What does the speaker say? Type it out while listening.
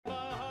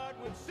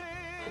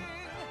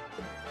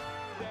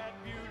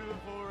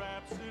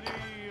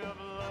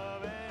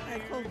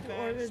Call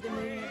to order the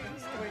meeting of the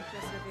Historic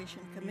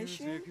Preservation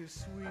Commission.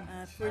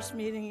 First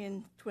meeting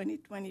in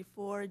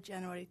 2024,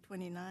 January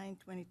 29,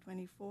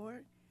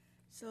 2024.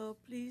 So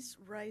please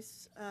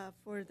rise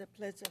for the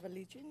Pledge of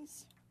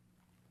Allegiance.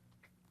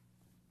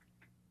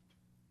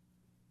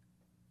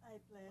 I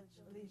pledge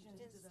allegiance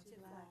to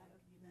the flag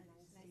of the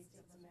United States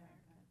of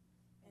America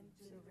and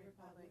to the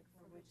republic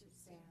for which it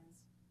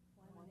stands,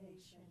 one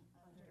nation,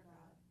 under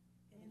God,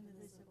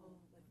 indivisible,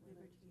 with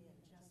liberty and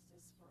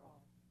justice for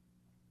all.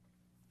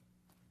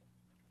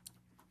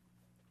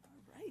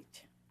 All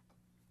right.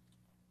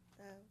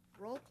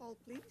 Roll call,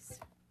 please.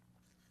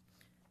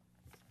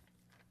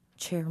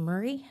 Chair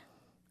Murray,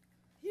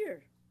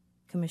 Here.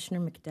 Commissioner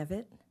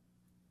McDevitt,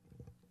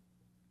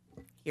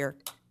 Here.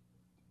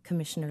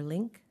 Commissioner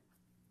Link,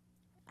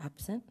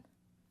 absent,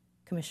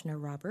 Commissioner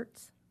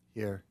Roberts,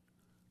 Here.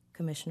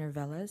 Commissioner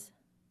Velez,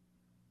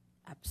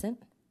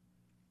 absent,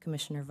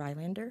 Commissioner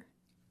Vilander,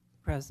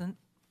 Present.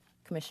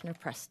 Commissioner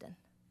Preston.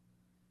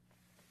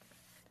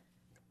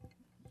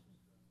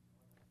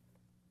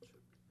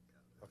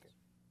 Okay.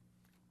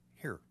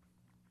 Here.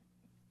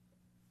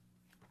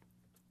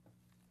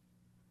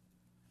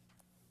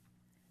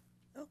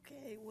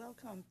 Okay,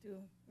 welcome to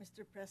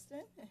Mr.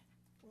 Preston.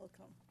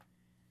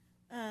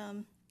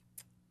 Welcome.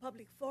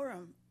 Public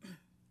forum.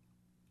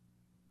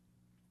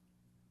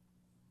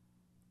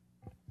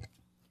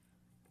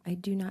 I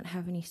do not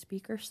have any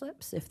speaker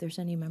slips. If there's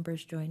any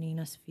members joining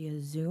us via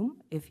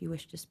Zoom, if you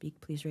wish to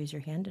speak, please raise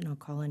your hand and I'll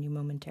call on you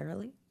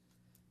momentarily.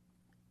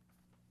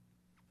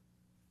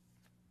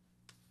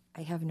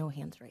 I have no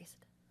hands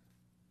raised.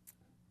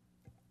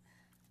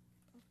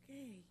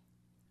 Okay.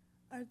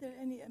 Are there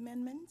any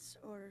amendments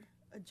or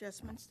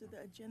adjustments to the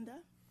agenda?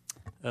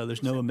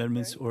 There's no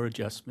amendments or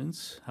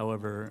adjustments.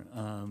 However,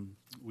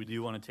 we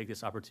do want to take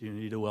this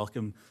opportunity to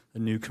welcome a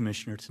new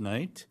commissioner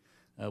tonight.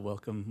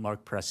 Welcome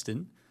Mark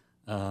Preston.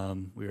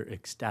 We're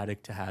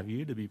ecstatic to have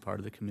you to be part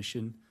of the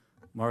commission.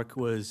 Mark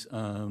was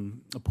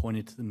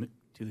appointed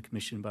to the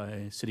commission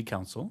by City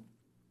Council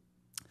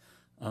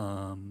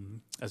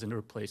as a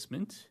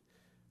replacement.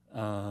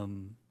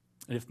 And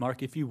if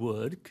Mark, if you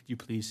would, could you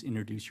please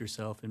introduce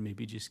yourself and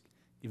maybe just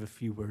give a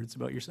few words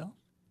about yourself?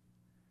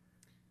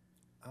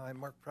 I'm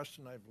Mark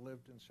Preston. I've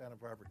lived in Santa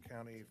Barbara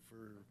County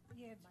for...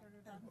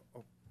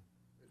 Oh,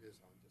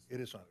 it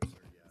is on.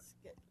 Let's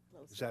get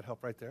closer. Does that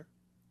help right there?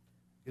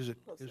 Is it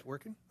Closer.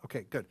 working?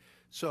 Okay, good.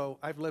 So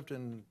I've lived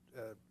in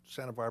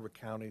Santa Barbara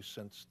County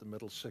since the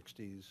middle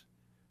 60s.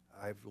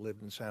 I've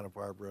lived in Santa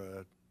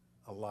Barbara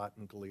a lot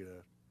in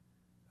Goleta,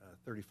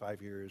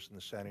 35 years in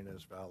the Santa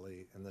Ynez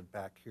Valley, and then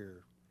back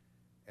here.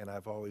 And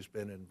I've always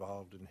been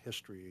involved in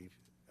history,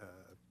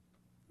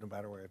 no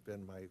matter where I've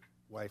been. My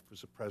wife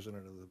was the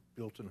president of the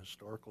Buellton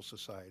Historical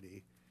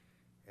Society,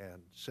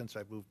 and since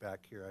I moved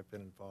back here, I've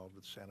been involved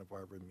with Santa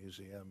Barbara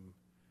Museum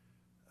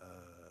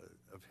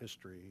of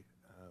History,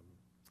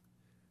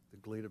 the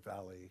Goleta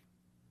Valley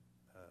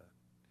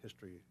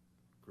History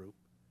Group.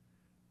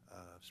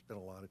 Spent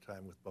a lot of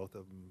time with both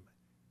of them,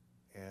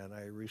 and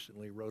I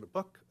recently wrote a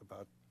book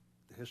about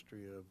the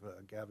history of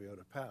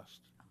Gaviota Pass,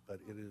 but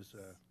it is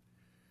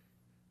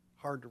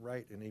hard to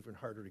write and even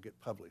harder to get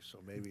published, so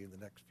maybe in the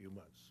next few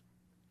months.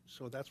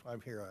 So that's why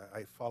I'm here.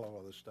 I follow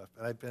all this stuff,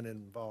 and I've been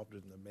involved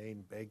in the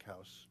main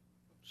Bakehouse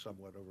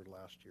somewhat over the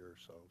last year or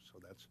so, so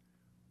that's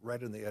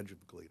right on the edge of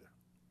Goleta.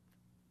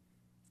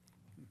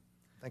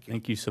 Thank you.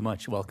 Thank you so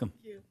much. Welcome.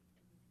 Thank you.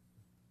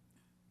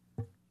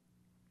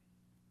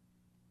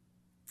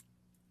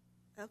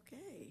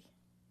 Okay.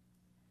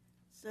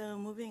 So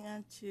moving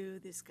on to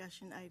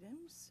discussion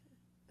items.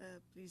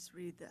 Please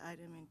read the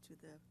item into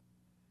the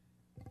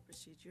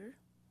procedure.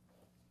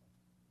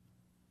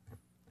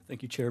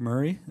 Thank you, Chair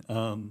Murray.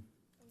 Do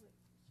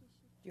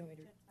you want me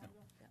to?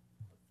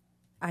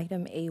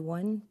 Item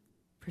A1,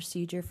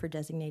 procedure for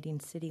designating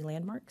city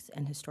landmarks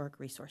and historic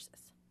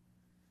resources.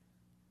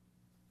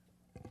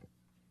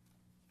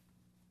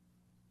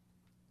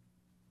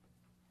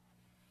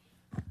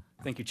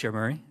 Thank you, Chair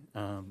Murray.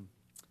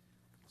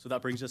 So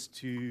that brings us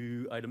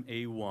to item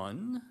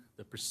A1,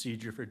 the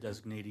procedure for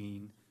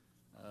designating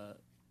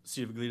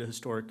City of Goleta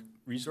historic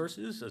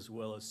resources as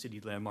well as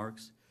city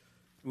landmarks.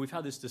 And we've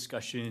had this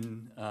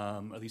discussion,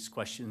 at least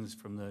questions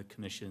from the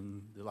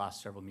commission the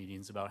last several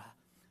meetings about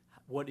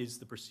what is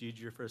the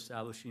procedure for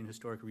establishing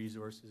historic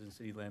resources and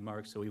city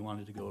landmarks. So we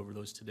wanted to go over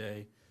those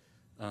today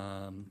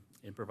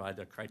and provide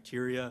the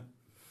criteria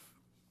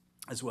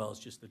as well as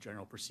just the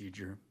general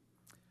procedure.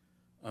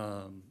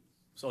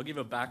 So I'll give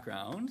a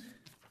background.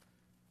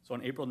 So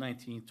on April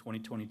 19th,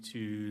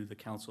 2022, the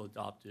council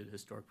adopted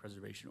Historic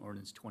Preservation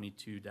Ordinance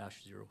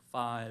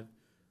 22-05,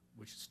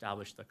 which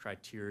established the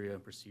criteria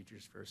and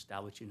procedures for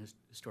establishing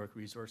historic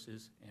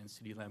resources and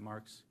city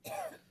landmarks.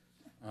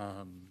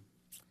 And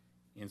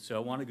so I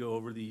want to go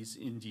over these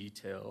in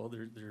detail.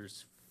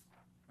 There's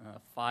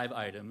 5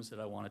 items that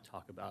I want to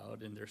talk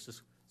about, and they're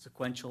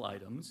sequential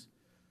items.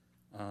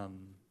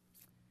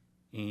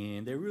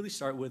 And they really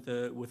start with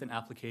an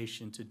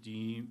application to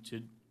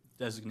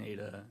designate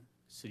a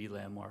city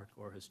landmark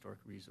or historic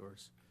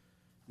resource.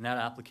 And that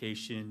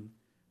application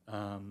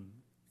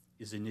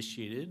is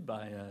initiated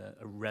by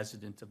a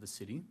resident of the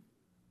city.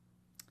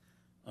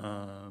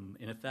 And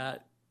if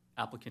that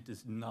applicant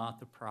is not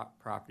the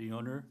property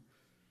owner,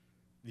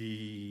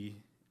 the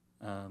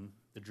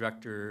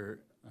director,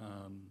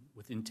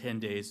 within 10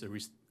 days of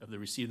the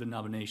receipt of the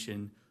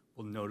nomination,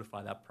 will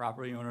notify that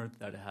property owner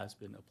that it has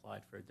been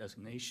applied for a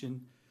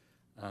designation,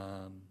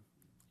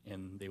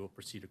 and they will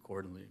proceed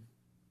accordingly.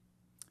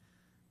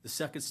 The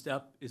second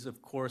step is,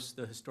 of course,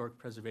 the Historic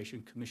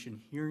Preservation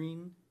Commission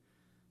hearing.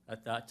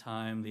 At that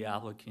time, the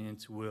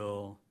applicant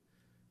will,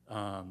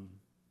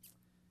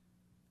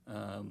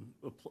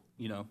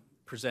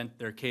 present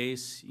their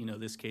case.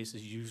 This case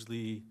is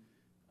usually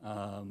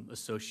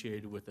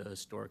associated with a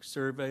historic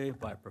survey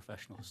by a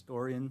professional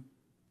historian.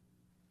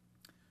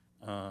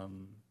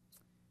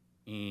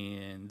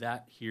 And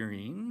that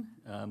hearing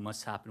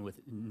must happen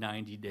within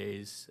 90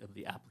 days of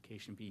the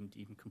application being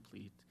deemed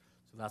complete.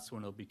 So that's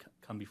when it'll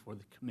come before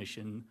the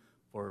commission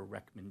for a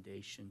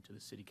recommendation to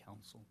the city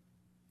council.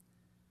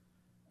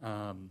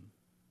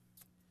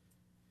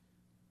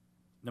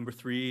 Number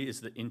 3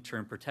 is the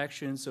interim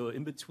protection. So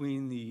in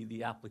between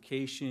the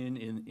application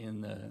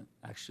and the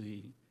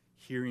actually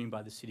hearing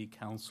by the city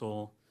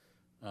council,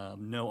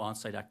 no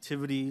on-site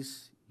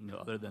activities,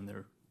 other than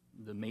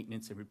the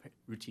maintenance and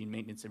routine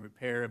maintenance and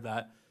repair of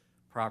that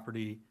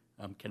property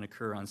can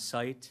occur on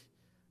site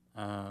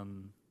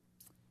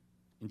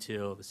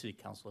until the city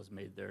council has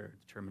made their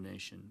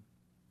determination.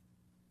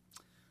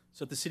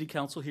 So at the city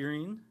council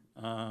hearing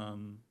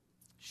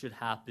should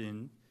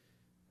happen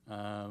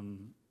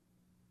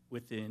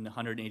within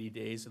 180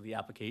 days of the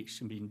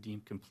application being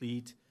deemed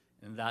complete,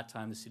 and at that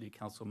time the city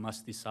council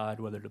must decide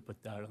whether to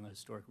put that on the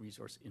historic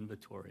resource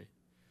inventory.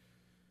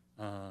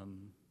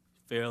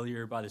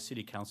 Failure by the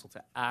city council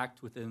to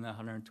act within the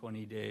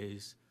 120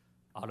 days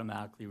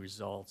automatically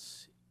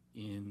results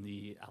in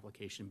the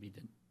application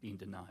being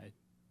denied.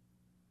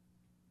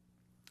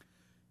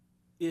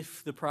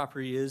 If the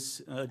property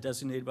is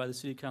designated by the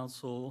city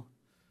council,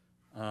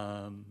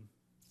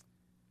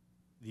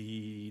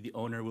 the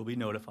owner will be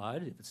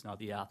notified if it's not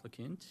the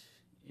applicant,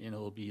 and it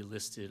will be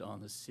listed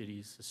on the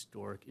city's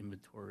historic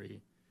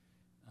inventory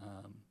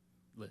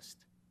list.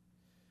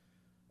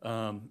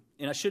 And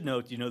I should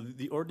note,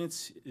 the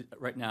ordinance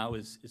right now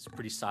is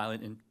pretty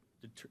silent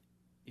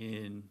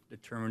in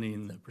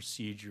determining the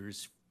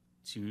procedures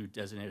to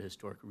designate a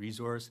historic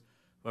resource.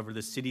 However,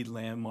 the city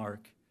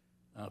landmark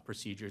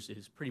procedures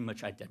is pretty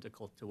much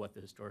identical to what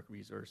the historic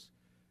resource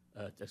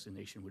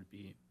designation would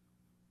be.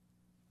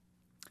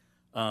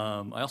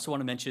 I also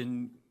want to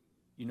mention,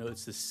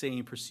 it's the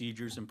same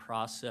procedures and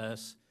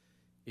process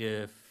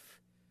if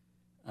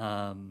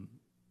an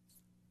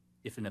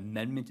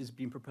amendment is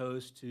being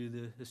proposed to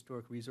the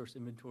historic resource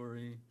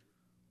inventory,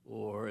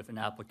 or if an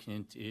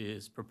applicant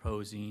is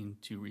proposing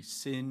to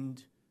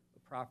rescind a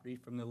property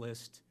from the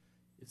list.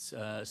 It's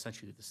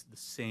essentially the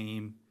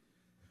same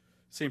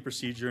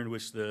procedure in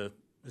which the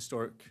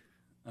Historic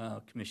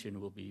Commission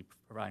will be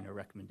providing a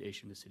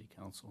recommendation to City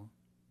Council.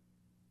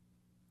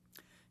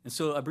 And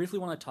so I briefly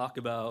want to talk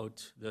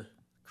about the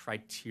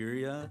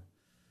criteria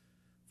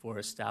for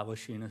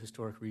establishing a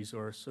historic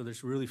resource. So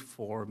there's really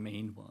 4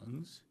 main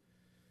ones.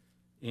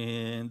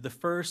 And the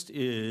first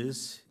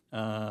is,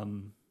 a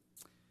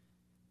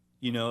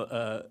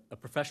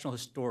professional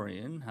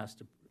historian has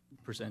to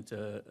present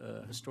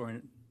a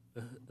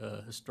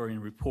historian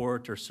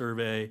report or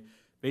survey,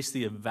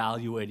 basically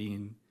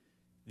evaluating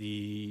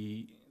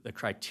the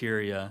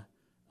criteria,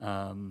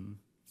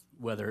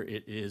 whether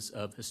it is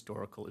of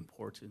historical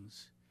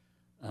importance.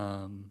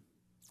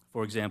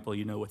 For example,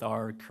 with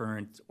our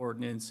current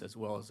ordinance as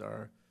well as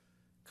our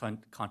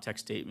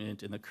context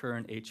statement in the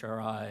current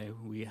HRI,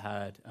 we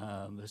had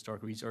the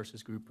Historic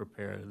Resources Group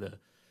prepare the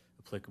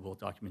applicable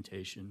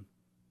documentation.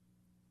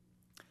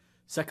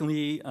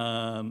 Secondly,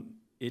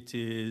 it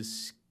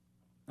is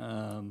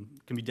can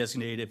be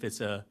designated if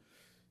it's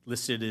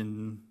listed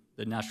in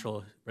the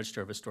National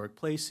Register of Historic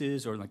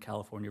Places or in the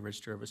California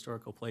Register of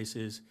Historical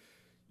Places,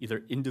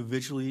 either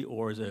individually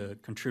or as a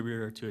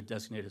contributor to a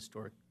designated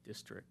historic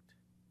district.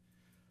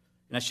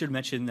 And I should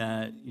mention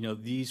that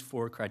these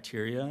 4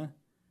 criteria,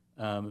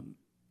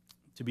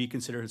 to be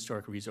considered a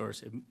historic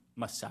resource, it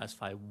must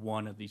satisfy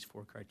one of these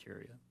 4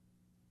 criteria.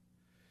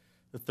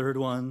 The third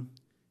one,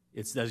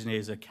 it's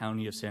designated as a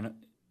county of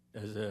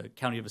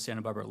a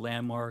Santa Barbara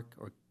landmark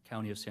or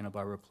county of Santa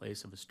Barbara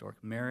place of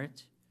historic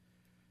merit.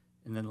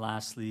 And then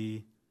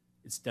lastly,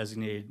 it's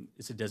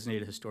a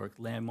designated historic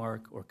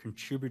landmark or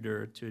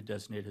contributor to a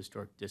designated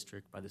historic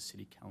district by the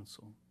City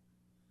Council.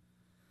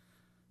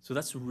 So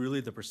that's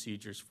really the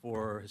procedures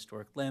for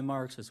historic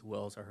landmarks as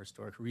well as our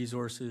historic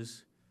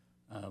resources,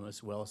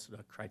 as well as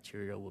the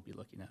criteria we'll be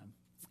looking at.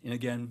 And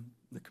again,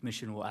 the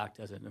commission will act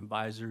as an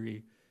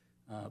advisory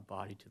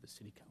body to the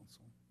City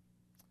Council.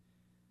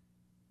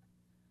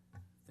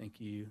 Thank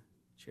you,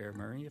 Chair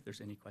Murray. If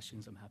there's any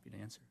questions, I'm happy to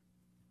answer.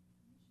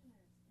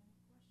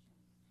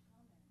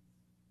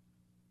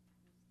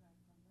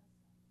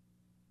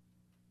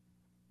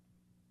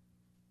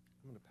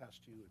 I'm going to pass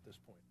to you at this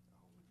point.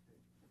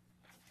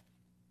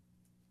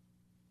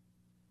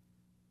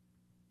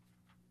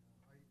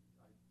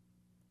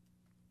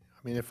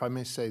 I mean, if I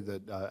may say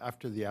that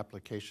after the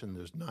application,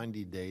 there's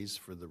 90 days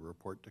for the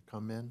report to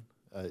come in.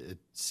 It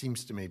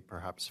seems to me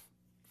perhaps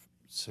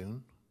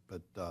soon,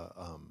 but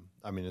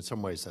I mean, in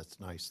some ways that's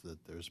nice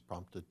that there's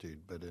promptitude,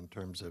 but in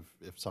terms of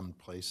if some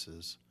place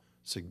is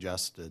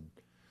suggested,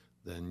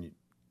 then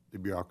the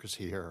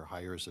bureaucracy here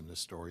hires an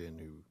historian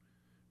who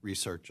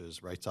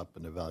researches, writes up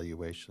an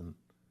evaluation,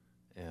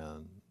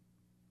 and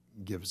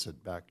gives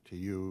it back to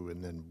you,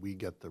 and then we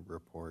get the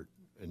report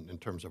in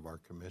terms of our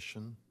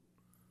commission.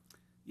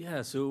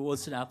 Yeah, so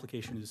once an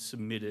application is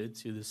submitted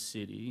to the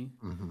city,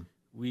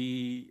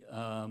 we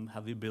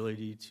have the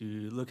ability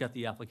to look at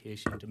the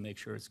application to make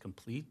sure it's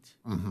complete.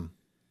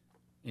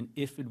 And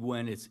if and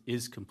when it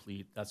is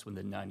complete, that's when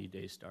the 90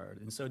 days start.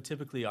 And so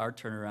typically our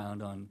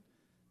turnaround on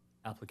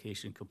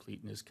application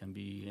completeness can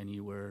be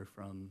anywhere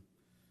from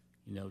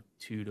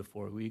 2 to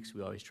 4 weeks.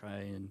 We always try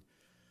and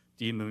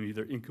deem them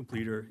either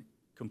incomplete or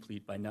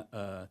complete by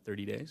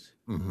 30 days.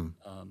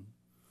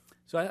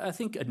 So I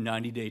think a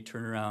 90-day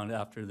turnaround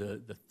after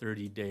the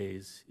 30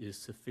 days is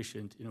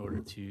sufficient in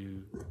order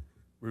to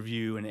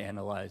review and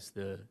analyze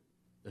the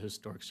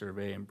historic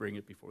survey and bring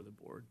it before the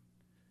board.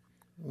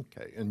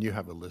 Okay, and you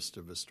have a list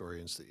of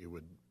historians that you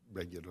would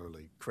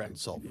regularly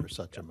consult for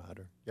such a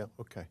matter? Yeah,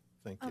 okay,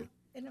 thank you.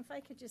 And if I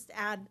could just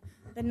add,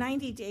 the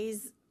 90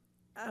 days,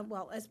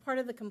 well, as part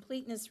of the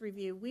completeness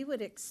review, we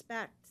would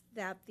expect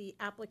that the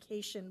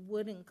application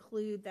would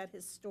include that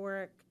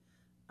historic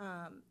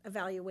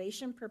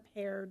evaluation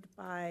prepared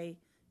by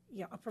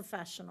a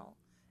professional.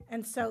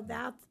 And so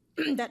that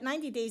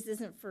 90 days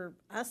isn't for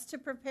us to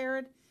prepare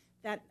it.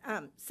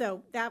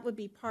 So that would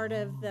be part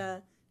of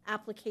the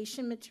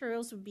application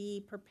materials, would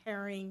be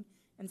preparing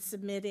and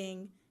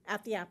submitting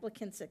at the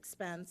applicant's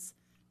expense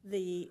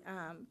the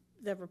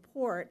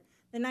report.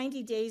 The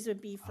 90 days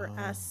would be for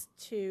us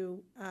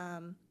to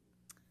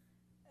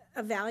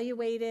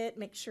evaluate it,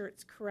 make sure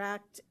it's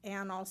correct,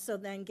 and also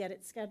then get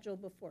it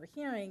scheduled before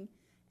hearing.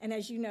 And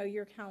as you know,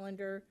 your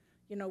calendar,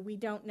 we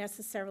don't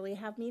necessarily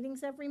have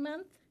meetings every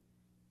month.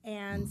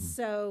 And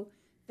so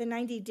the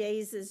 90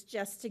 days is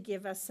just to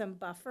give us some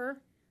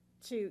buffer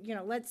to,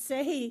 let's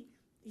say,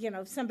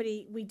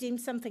 we deem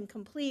something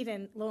complete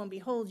and lo and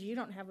behold, you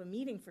don't have a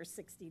meeting for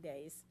 60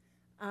 days.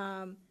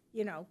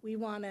 We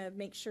want to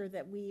make sure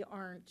that we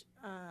aren't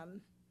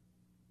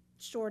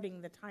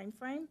shorting the time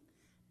frame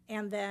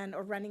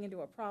or running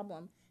into a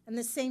problem. And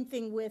the same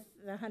thing with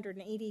the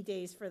 180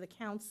 days for the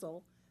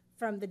council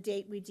from the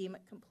date we deem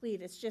it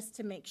complete. It's just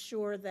to make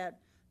sure that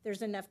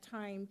there's enough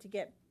time to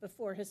get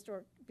before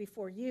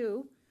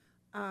you.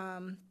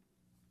 And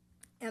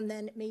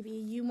then maybe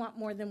you want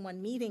more than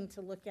one meeting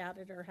to look at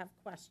it or have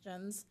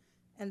questions,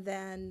 and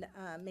then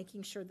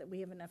making sure that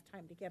we have enough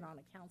time to get on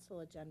a council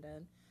agenda.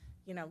 And,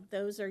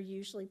 those are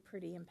usually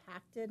pretty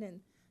impacted,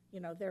 and,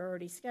 they're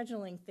already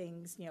scheduling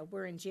things.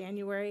 We're in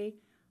January.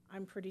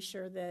 I'm pretty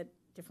sure that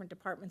different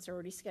departments are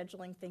already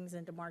scheduling things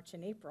into March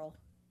and April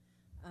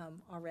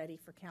already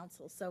for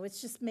council. So it's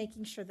just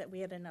making sure that we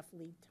had enough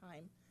lead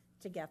time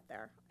to get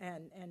there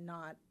and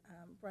not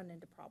run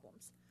into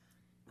problems.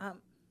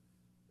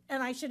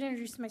 And I should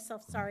introduce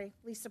myself, sorry,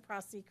 Lisa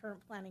Prosty, current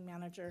planning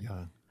manager.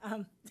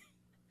 Yeah.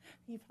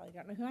 You probably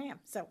don't know who I am,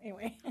 so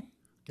anyway.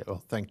 Okay,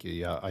 well, thank you.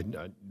 Yeah,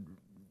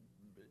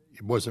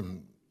 it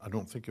wasn't, I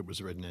don't think it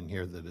was written in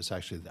here that it's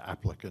actually the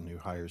applicant who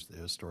hires the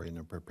historian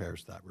and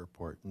prepares that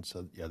report. And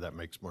so, yeah, that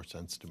makes more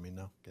sense to me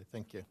now. Okay,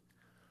 thank you.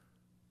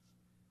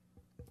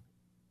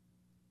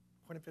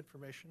 Point of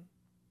information?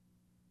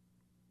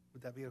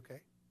 Would that be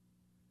okay?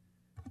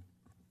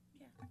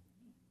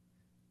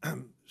 Yeah.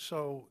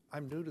 So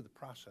I'm new to the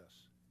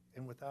process,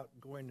 and without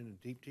going into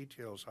deep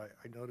details,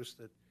 I noticed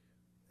that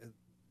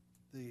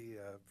the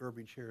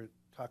verbiage here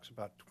talks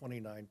about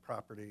 29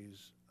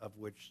 properties, of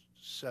which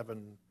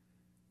 7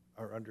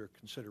 are under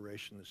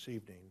consideration this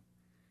evening.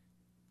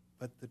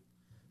 But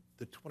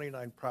the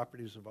 29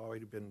 properties have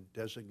already been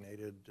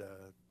designated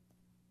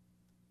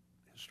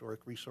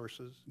historic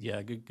resources?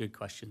 Yeah, good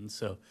question.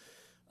 So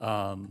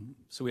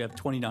we have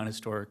 29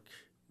 historic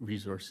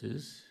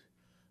resources.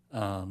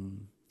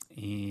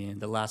 And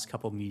the last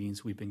couple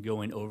meetings, we've been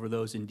going over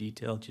those in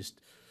detail, just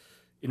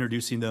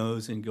introducing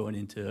those and going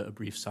into a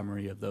brief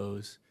summary of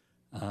those.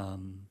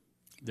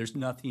 There's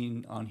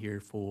nothing on here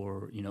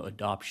for,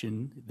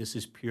 adoption. This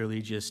is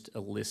purely just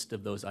a list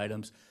of those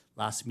items.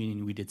 Last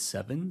meeting, we did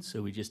 7,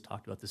 so we just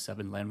talked about the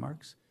 7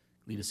 landmarks,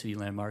 Goleta City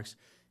landmarks.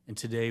 And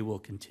today, we'll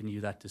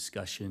continue that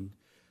discussion.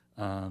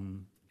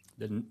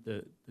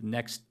 The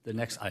next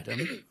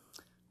item,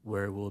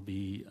 where we'll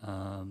be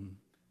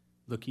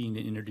looking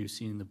and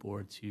introducing the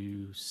board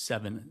to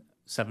seven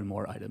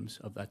more items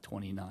of that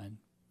 29.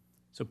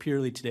 So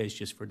purely today is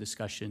just for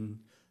discussion.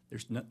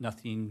 There's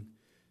nothing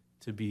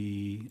to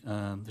be,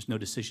 there's no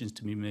decisions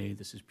to be made.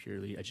 This is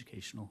purely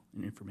educational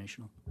and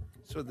informational.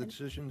 So the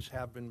decisions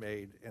have been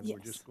made, and we're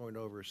Yes. just going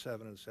over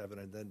 7 and 7,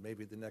 and then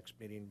maybe the next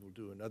meeting we'll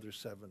do another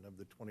 7 of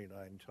the 29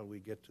 until we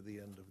get to the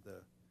end of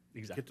the,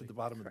 get to the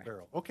bottom of the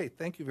barrel. Okay,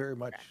 thank you very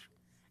much.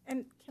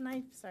 And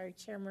sorry,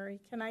 Chair Murray,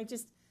 can I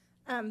just,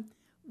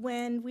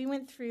 when we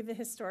went through the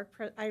historic,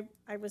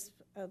 I was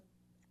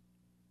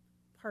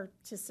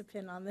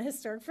participant on the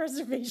historic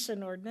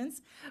preservation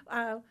ordinance.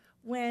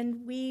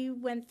 When we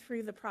went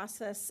through the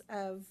process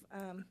of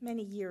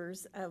many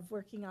years of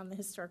working on the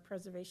historic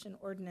preservation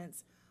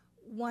ordinance,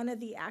 one of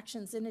the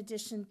actions, in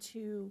addition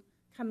to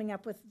coming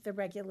up with the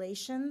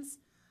regulations,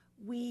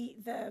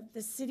 the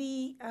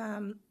city,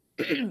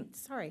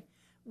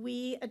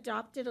 we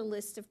adopted a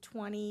list of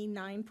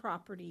 29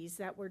 properties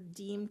that were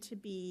deemed to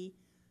be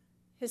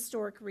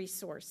historic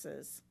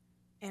resources.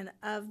 And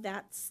of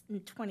that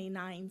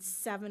 29,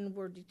 7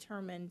 were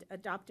determined,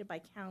 adopted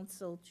by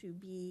council to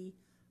be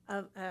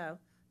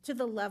to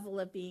the level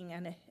of being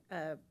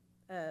a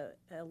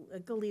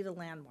Goleta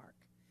landmark.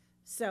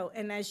 So,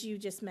 and as you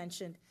just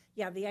mentioned,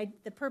 yeah,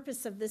 the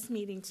purpose of this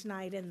meeting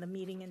tonight and the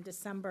meeting in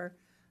December,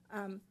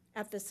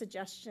 at the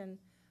suggestion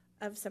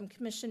of some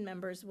commission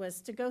members,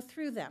 was to go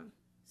through them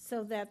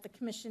so that the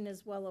commission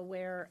is well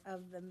aware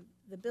of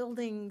the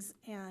buildings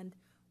and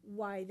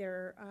why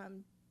they're,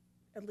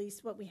 at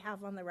least what we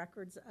have on the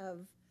records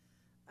of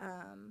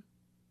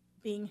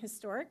being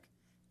historic.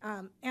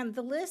 And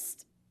the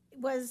list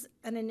was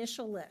an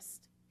initial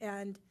list.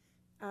 And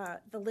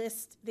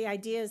the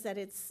idea is that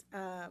it's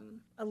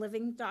a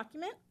living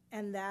document,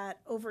 and that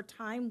over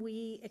time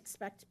we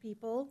expect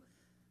people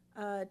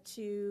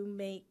to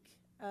make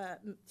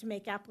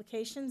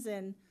applications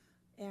and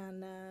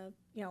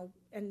you know,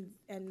 and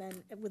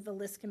then with the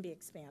list can be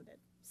expanded.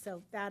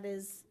 So that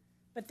is,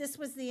 but this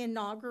was the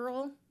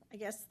inaugural, I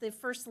guess, the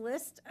first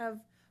list of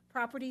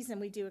properties, and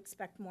we do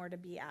expect more to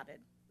be added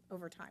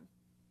over time.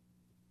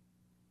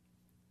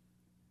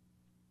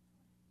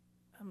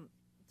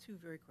 Two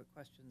very quick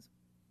questions.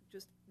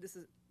 Just,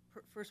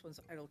 first one's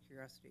idle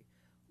curiosity.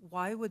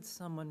 Why would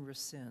someone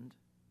rescind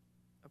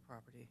a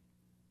property?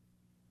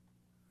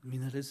 I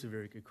mean, that is a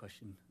very good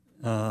question.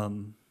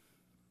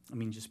 I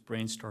mean, just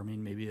brainstorming,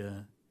 maybe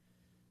a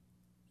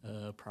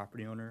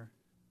property owner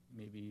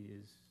maybe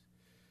is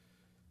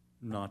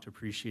not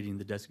appreciating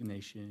the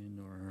designation,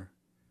 or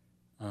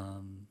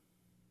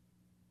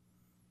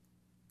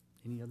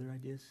any other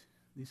ideas,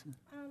 Lisa?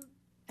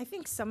 I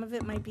think some of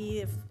it might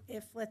be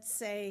if let's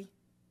say,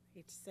 I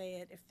hate to say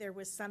it, if there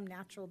was some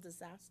natural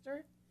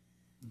disaster,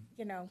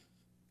 you know,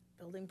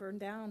 building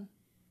burned down,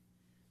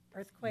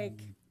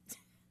 earthquake,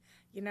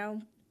 you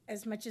know,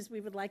 as much as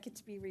we would like it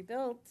to be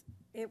rebuilt,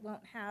 it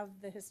won't have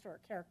the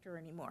historic character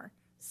anymore.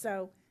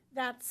 So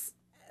that's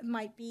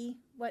might be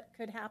what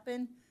could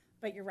happen,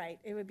 but you're right,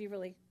 it would be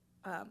really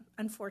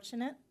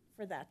unfortunate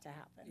for that to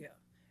happen. Yeah.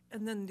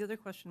 And then the other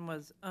question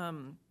was,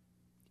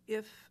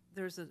 if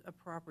there's a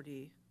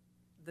property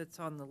that's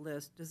on the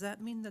list, does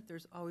that mean that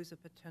there's always a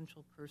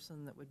potential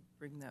person that would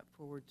bring that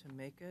forward to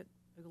make it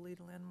a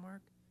Goleta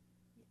landmark?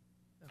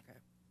 Okay,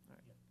 all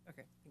right,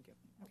 okay, thank you.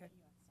 Okay.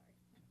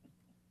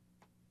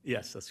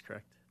 Yes, that's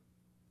correct.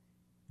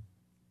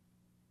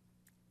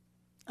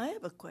 I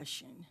have a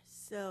question.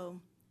 So,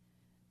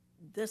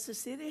 does the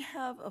city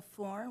have a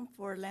form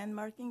for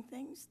landmarking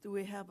things? Do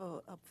we have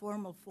a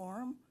formal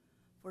form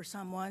for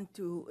someone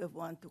to, if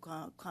want to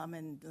come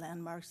and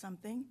landmark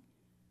something?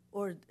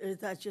 Or is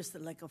that just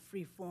like a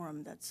free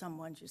form that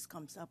someone just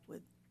comes up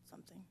with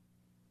something?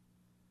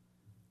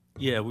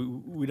 Yeah,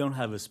 we don't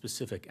have a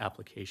specific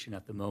application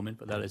at the moment,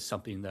 but that is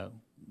something that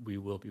we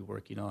will be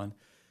working on.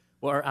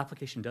 Well, our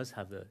application does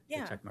have the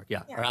check mark.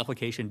 Yeah, our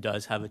application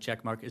does have a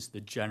check mark. It's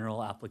the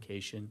general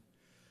application.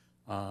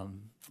 And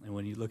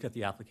when you look at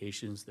the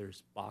applications,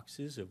 there's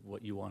boxes of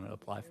what you want to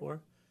apply for.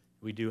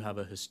 We do have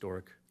a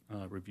historic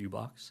review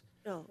box.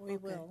 Oh, We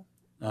will.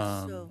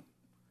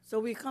 So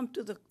we come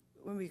to the,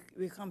 when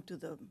we come to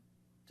the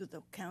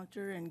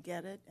counter and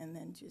get it and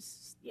then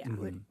just Yeah.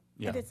 do it?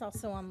 Yeah. And it's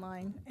also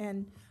online.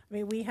 And, I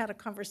mean, we had a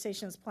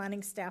conversation as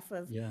planning staff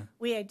of, Yeah.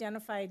 we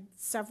identified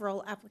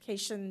several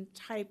application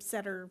types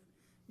that are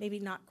maybe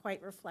not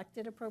quite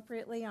reflected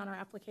appropriately on our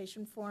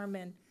application form,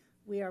 and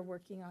we are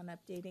working on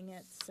updating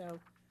it. So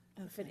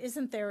if it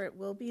isn't there, it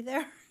will be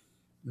there.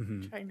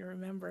 Trying to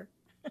remember.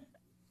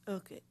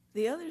 Okay.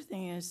 The other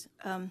thing is,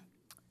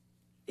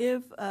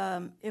 if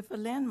a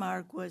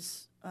landmark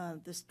was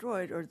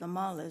destroyed or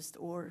demolished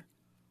or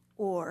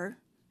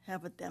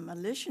have a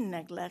demolition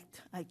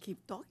neglect, I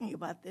keep talking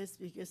about this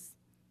because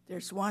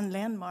there's one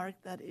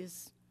landmark that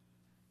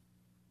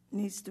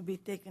needs to be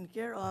taken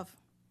care of.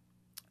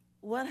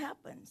 What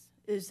happens?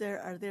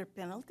 Are there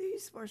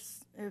penalties for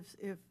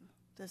if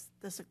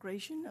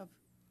desecration of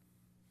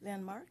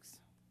landmarks?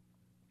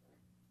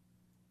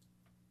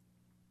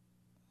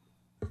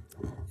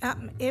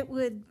 It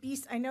would be,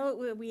 I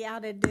know we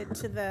added it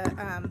to the,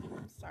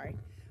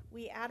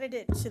 we added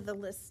it to the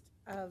list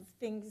of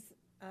things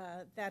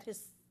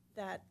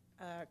that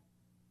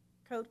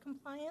code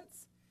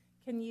compliance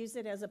can use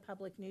it as a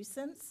public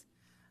nuisance,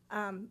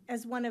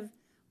 as one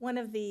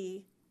of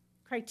the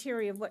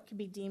criteria of what could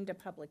be deemed a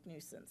public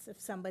nuisance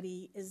if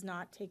somebody is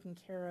not taking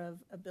care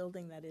of a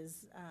building that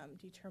is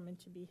determined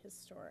to be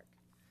historic.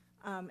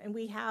 And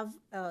we have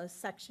a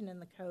section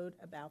in the code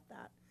about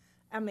that.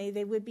 I mean,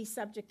 they would be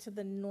subject to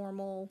the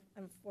normal,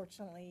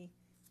 unfortunately,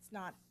 it's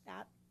not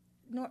that,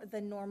 the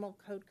normal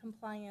code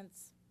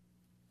compliance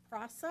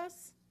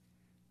process,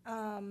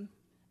 And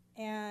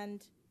I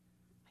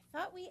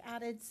thought we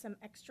added some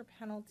extra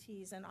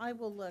penalties, and I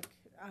will look.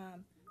 I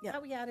Yeah.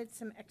 thought we added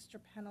some extra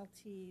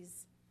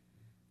penalties.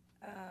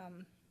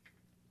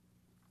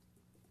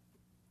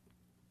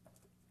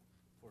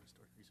 For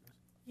historic resource.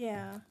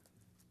 Yeah.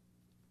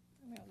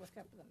 I'm going to look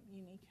up the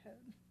Muni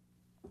code.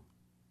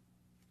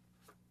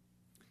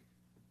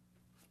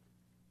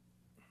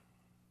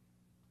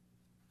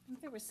 I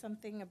think there was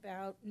something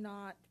about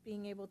not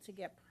being able to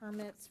get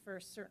permits for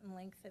a certain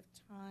length of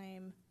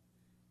time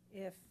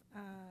if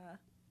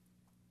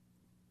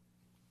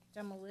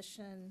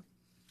demolition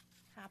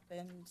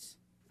happened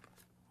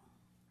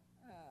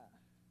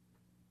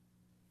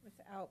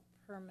without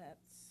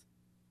permits.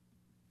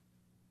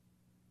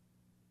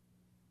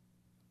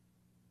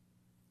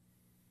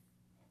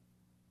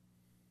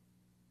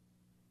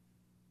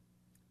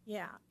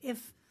 Yeah,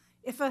 if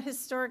a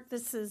historic,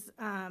 this is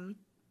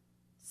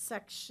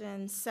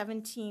section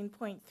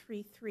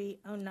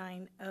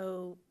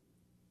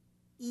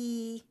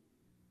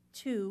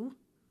 17.33090E2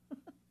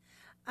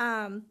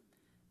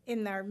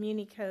 in our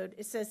Muni code.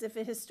 It says if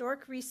a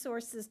historic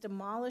resource is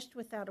demolished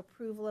without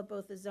approval of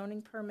both a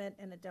zoning permit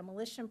and a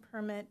demolition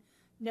permit,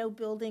 no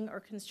building or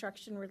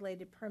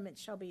construction-related permit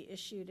shall be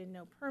issued, and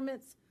no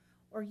permits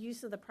or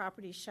use of the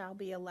property shall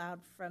be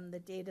allowed from the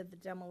date of the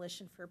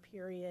demolition for a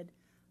period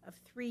of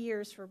 3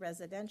 years for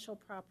residential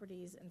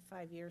properties and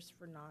 5 years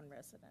for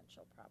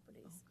non-residential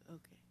properties.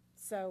 Okay.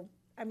 So,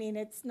 I mean,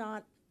 it's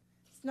not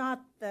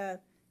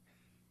the,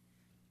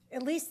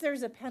 at least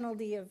there's a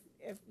penalty of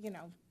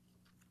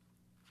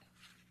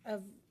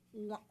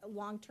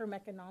long-term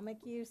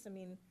economic use. I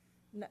mean,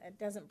 it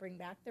doesn't bring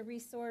back the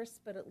resource,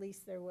 but at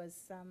least there was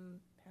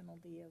some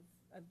penalty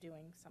of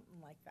doing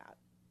something like that.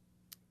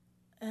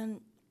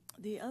 And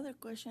the other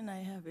question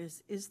I have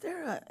is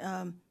there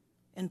a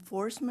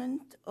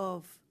enforcement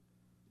of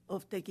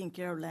taking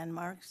care of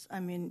landmarks? I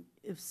mean,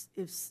 if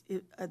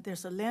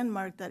there's a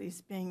landmark that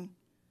is being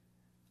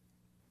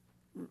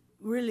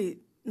really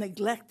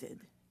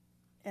neglected,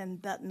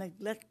 and that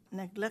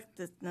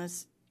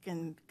neglectedness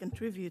can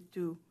contribute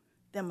to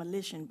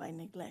demolition by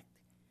neglect,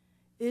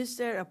 is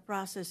there a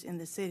process in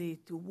the city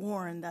to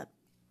warn that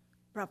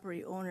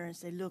property owner and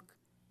say, look,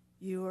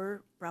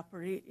 your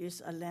property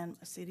is a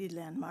city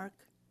landmark,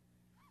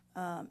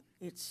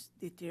 it's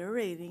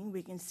deteriorating,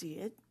 we can see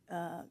it,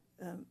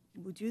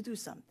 would you do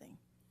something?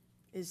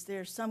 Is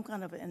there some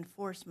kind of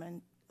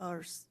enforcement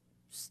or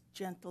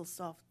gentle,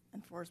 soft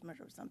enforcement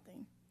or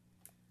something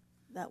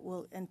that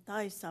will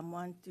entice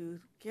someone to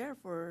care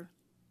for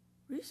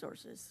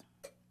resources?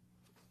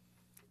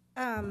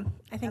 I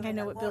think I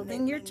know what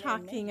building you're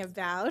talking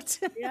about.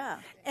 Yeah.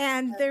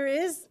 And there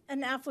is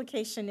an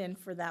application in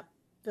for that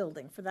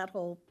building, for that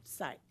whole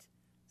site.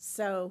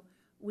 So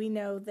we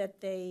know that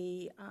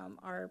they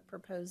are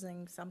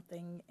proposing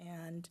something,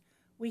 and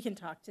we can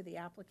talk to the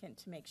applicant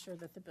to make sure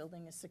that the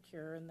building is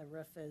secure and the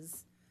roof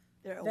is,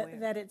 They're aware.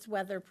 that it's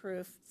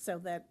weatherproof, so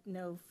that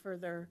no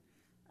further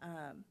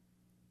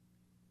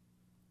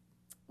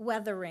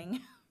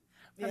weathering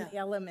from Yeah. the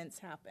elements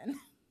happen.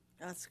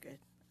 That's good.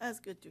 That's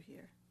good to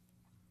hear.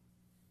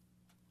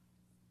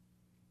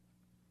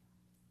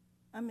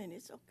 I mean,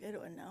 it's okay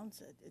to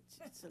announce it.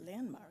 It's a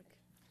landmark.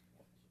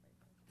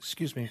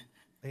 Excuse me,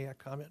 may I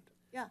comment?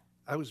 Yeah.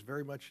 I was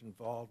very much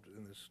involved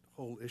in this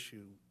whole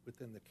issue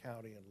within the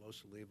county and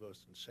Los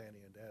Olivos and San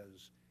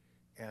Ynez,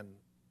 and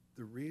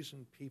the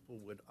reason people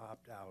would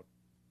opt out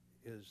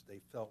is they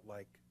felt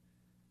like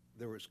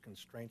there was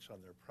constraints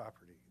on their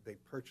property. They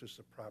purchased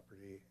the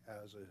property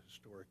as a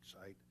historic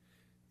site.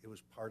 It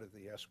was part of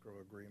the escrow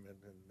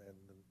agreement and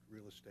the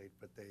real estate,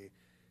 but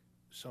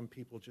some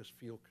people just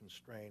feel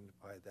constrained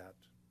by that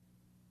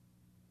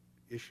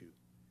issue.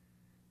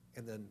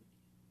 And then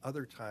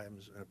other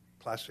times, a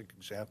classic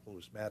example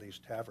was Maddie's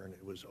Tavern.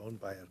 It was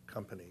owned by a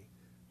company.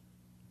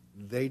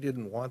 They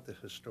didn't want the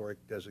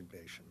historic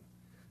designation.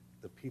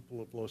 The people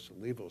of Los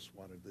Olivos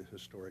wanted the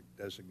historic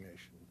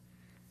designation.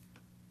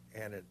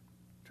 And it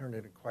turned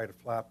into quite a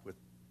flop with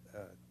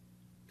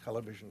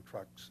television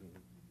trucks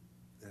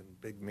and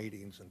big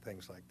meetings and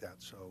things like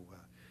that. So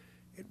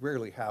it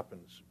rarely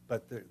happens,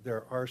 but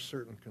there are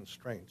certain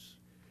constraints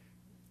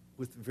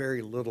with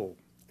very little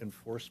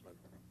enforcement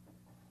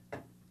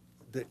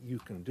that you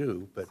can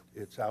do, but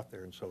it's out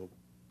there. And so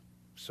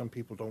some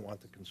people don't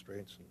want the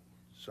constraints, and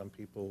some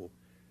people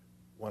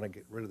want to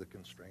get rid of the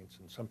constraints,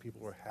 and some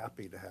people are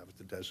happy to have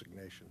the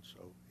designation.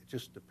 So it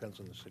just depends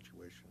on the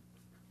situation.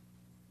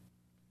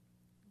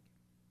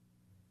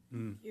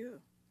 Thank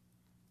you.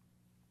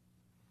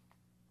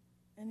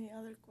 Any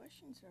other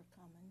questions or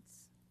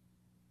comments?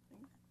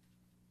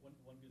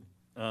 One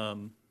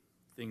good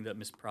thing that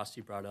Ms.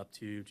 Prosty brought up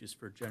too, just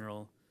for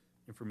general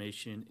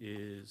information,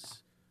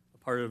 is a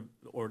part of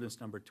the ordinance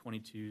number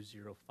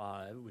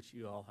 2205, which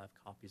you all have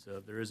copies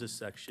of. There is a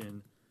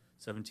section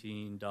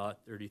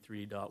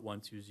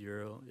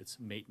 17.33.120. It's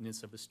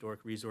maintenance of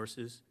historic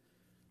resources,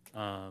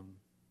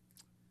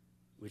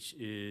 which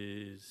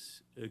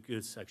is a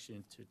good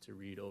section to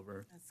read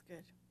over. That's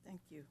good.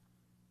 Thank you.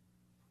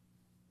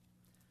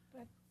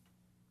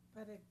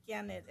 But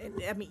again,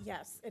 I mean,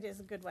 yes, it is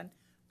a good one,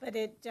 but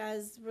it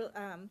does,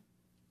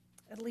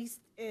 at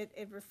least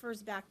it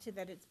refers back to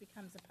that it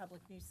becomes a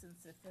public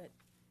nuisance if it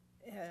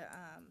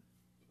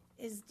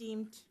is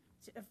deemed,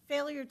 a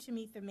failure to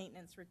meet the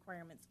maintenance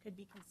requirements could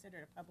be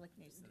considered a public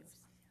nuisance.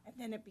 And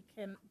then it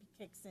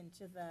kicks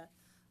into the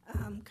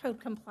code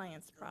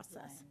compliance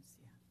process.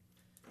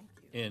 Thank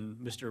you. And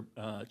Mr.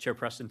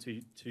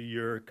 Chairperson, to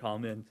your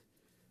comment,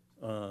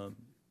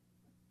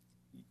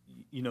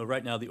 you know,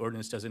 right now the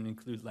ordinance doesn't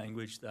include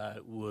language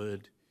that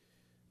would,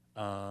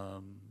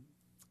 you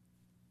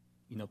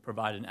know,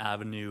 provide an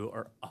avenue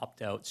or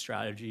opt-out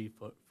strategy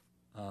for,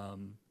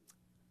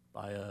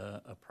 by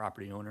a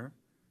property owner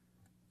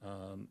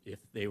if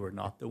they were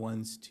not the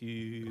ones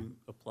to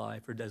apply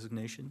for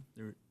designation.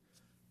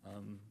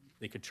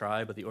 They could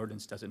try, but the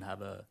ordinance doesn't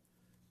have a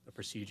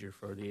procedure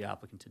for the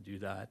applicant to do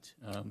that.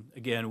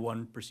 Again,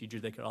 one procedure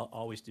they could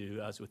always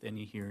do, as with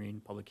any hearing,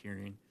 public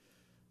hearing,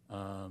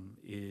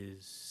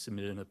 is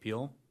submit an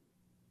appeal.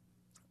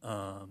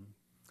 But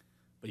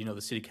you know,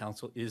 the city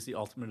council is the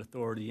ultimate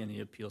authority. Any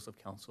appeals of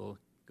council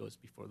goes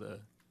before the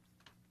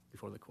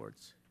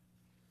courts.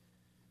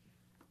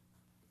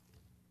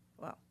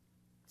 Well,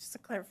 just a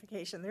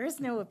clarification, there is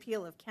no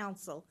appeal of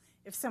council.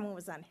 If someone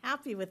was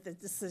unhappy with the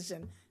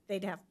decision,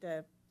 they'd have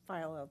to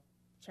file a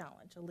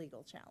challenge, a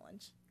legal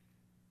challenge.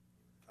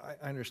 I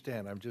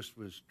understand. I just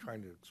was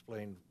trying to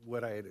explain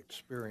what I had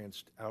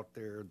experienced out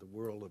there, the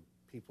world of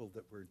people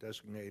that were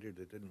designated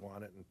that didn't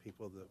want it, and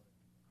people that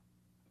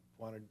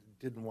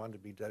didn't want to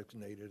be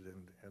designated,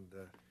 and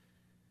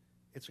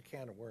it's a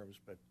can of worms,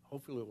 but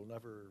hopefully we'll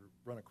never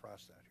run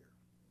across that here.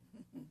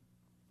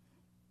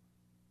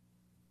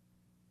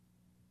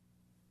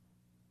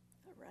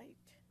 All right.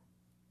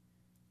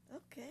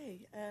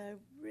 Okay,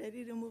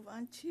 ready to move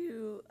on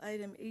to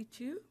item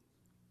A2?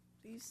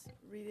 Please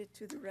read it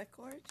to the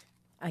record.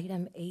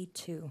 Item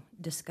A2,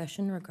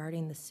 discussion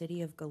regarding the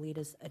City of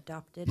Goleta's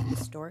adopted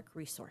historic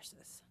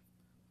resources.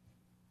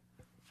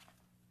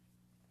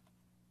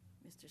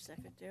 Mr.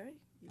 Secretary,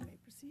 you may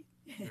proceed.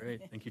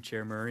 Great, thank you,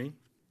 Chair Murray.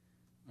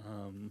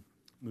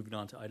 Moving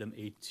on to item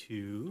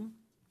A2.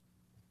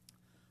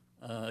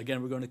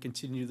 Again, we're going to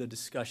continue the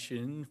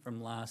discussion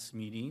from last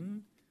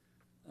meeting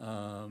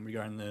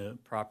regarding the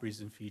properties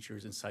and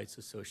features and sites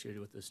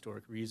associated with the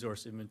historic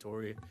resource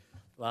inventory.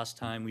 Last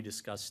time we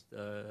discussed,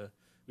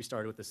 we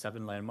started with the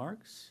 7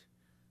 landmarks,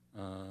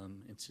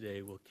 and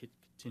today we'll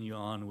continue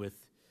on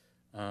with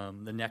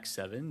the next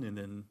 7, and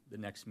then the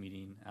next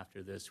meeting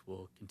after this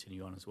will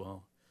continue on as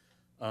well.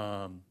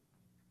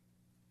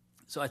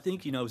 So I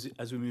think, you know,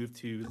 as we move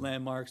to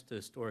landmarks, to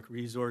historic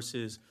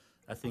resources,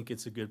 I think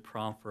it's a good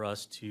prompt for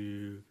us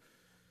to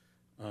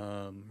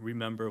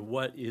remember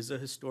what is a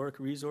historic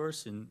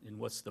resource and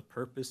what's the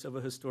purpose of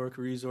a historic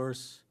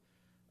resource.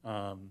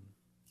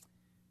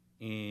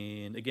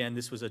 And again,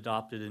 this was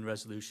adopted in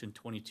Resolution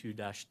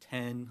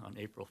 22-10 on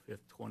April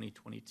 5th,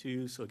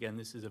 2022. So again,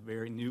 this is a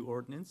very new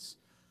ordinance.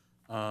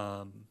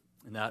 And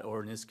that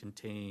ordinance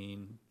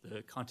contained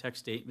the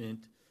context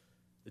statement,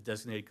 the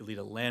designated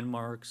Goleta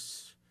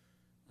landmarks,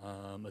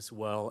 as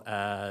well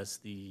as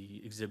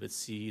the Exhibit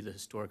C, the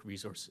historic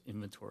resource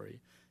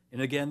inventory.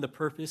 And again, the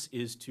purpose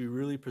is to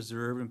really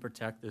preserve and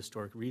protect the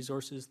historic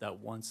resources that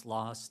once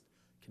lost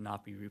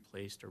cannot be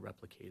replaced or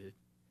replicated.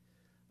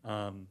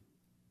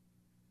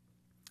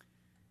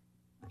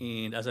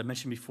 And as I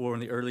mentioned before in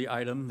the early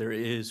item, there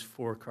is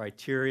 4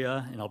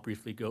 criteria, and I'll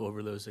briefly go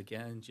over those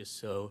again, just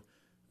so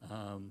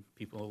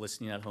people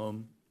listening at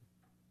home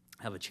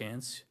have a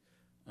chance.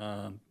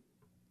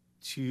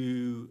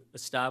 To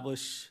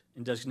establish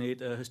and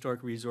designate a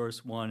historic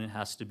resource, 1, it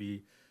has to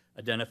be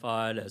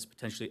identified as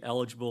potentially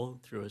eligible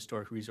through a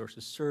historic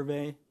resources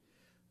survey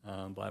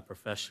by a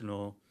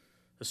professional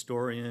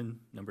historian.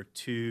 Number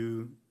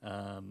 2,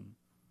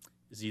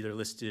 is either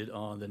listed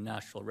on the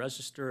National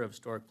Register of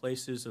Historic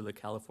Places or the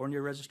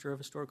California Register of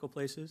Historical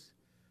Places.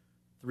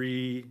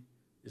 3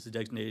 is the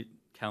designated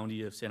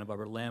County of Santa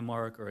Barbara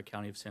landmark or a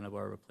County of Santa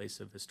Barbara place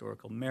of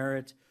historical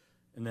merit.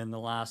 And then the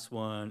last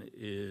one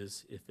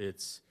is if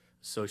it's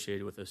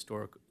associated with a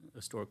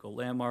historical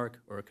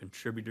landmark or a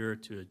contributor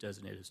to a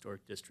designated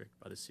historic district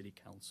by the City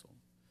Council.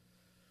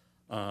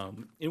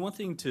 And one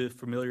thing to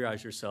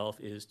familiarize yourself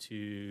is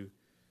to,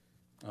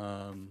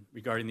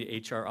 regarding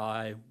the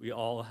HRI, we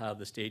all have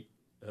the State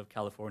of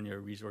California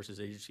Resources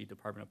Agency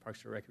Department of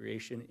Parks and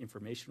Recreation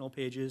informational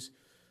pages.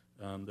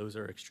 Those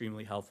are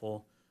extremely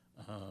helpful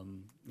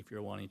if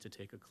you're wanting to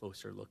take a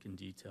closer look in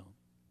detail.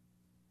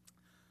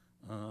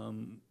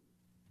 Let's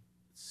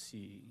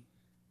see.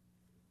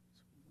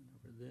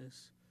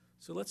 This.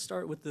 So let's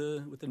start with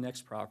the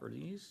next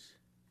properties.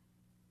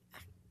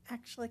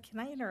 Actually, can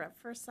I interrupt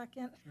for a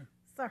second? Sure.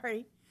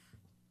 Sorry.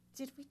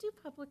 Did we do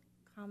public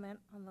comment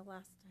on the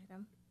last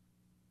item?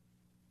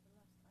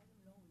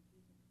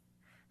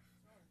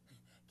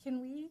 Can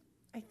we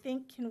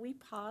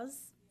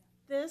pause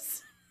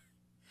this?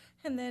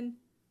 And then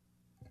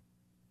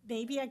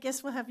maybe, I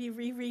guess we'll have you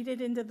reread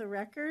it into the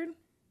record?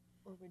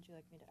 Or would you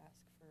like me to ask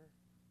for?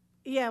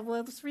 Yeah, well,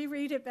 let's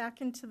reread it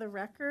back into the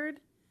record.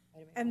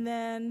 And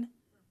then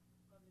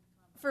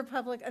for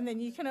public, and then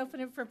you can open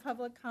it for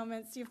public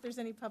comment, see if there's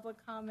any public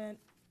comment,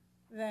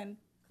 then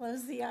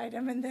close the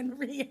item and then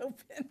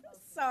reopen.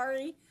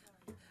 Sorry.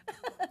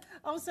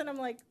 All of a sudden, I'm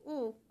like,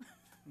 ooh.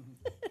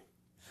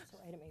 So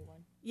item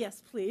A1.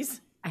 Yes,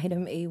 please.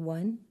 Item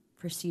A1,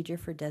 procedure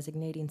for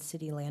designating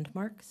city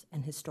landmarks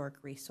and historic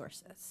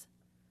resources.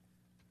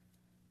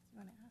 You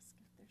want to ask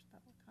if there's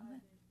public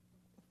comment?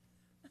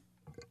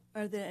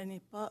 Are there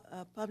any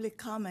public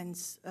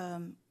comments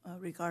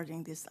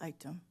regarding this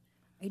item?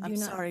 I do I'm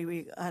not- sorry,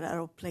 we are out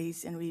of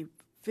place and we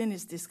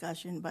finished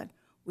discussion, but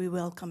we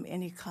welcome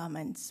any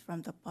comments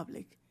from the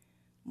public.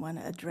 Want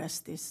to address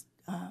this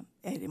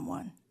item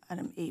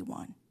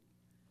A1.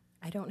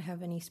 I don't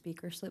have any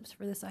speaker slips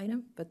for this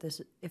item, but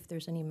if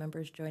there's any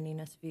members joining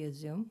us via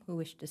Zoom who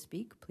wish to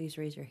speak, please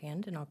raise your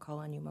hand and I'll call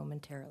on you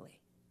momentarily.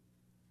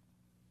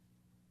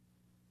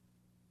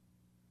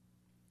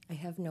 I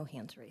have no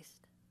hands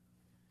raised.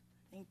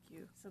 Thank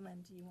you. So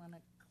then do you want to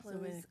So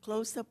we'll close?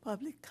 close the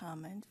public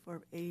comment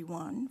for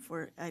A1,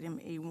 for item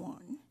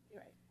A1,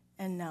 Right.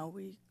 and now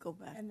we go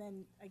back. And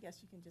then I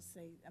guess you can just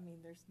say, I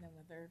mean, there's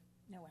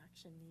no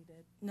action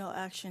needed. No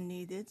action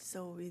needed,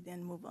 so we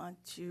then move on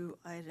to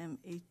item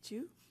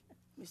A2.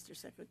 Mr.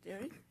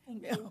 Secretary?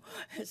 Thank No,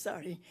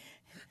 sorry.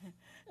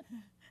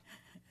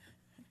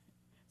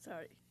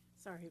 Sorry.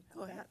 Sorry about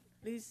Go that. ahead,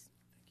 please.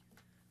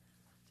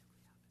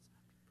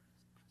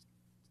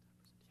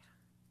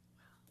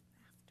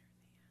 After they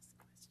ask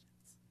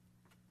questions.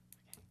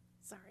 Okay,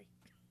 sorry.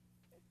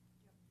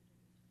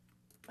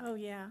 Oh,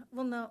 yeah.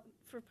 Well, no,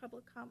 for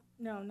public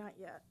no, not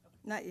yet.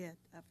 Not yet,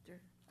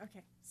 after.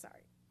 Okay,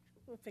 sorry.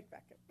 We'll pick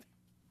back up.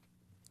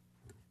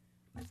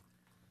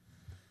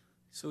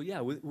 So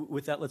yeah,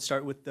 with that, let's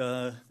start with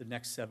the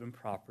next 7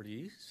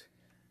 properties.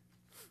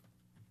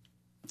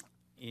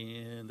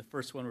 And the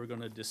first one we're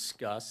going to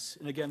discuss,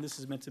 and again, this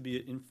is meant to be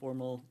an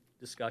informal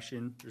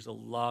discussion. There's a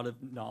lot of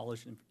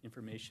knowledge and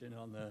information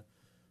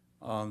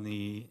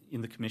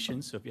in the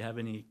commission. So if you have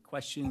any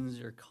questions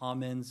or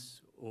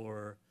comments,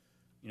 or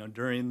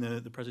during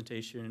the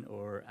presentation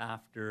or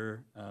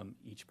after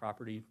each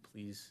property,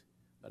 please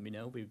let me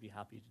know. We'd be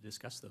happy to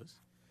discuss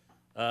those.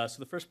 So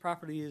the first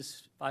property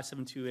is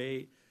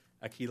 5728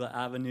 Aquila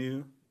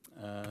Avenue.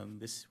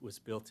 This was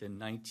built in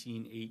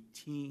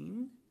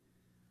 1918.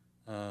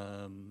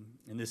 And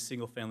this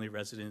single-family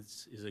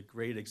residence is a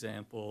great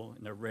example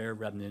and a rare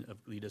remnant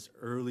of Galida's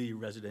early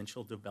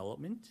residential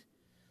development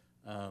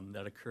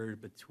that occurred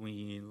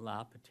between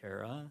La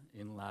Patera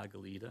and La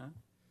Galida.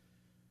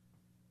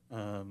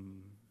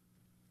 And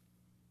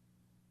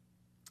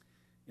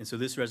so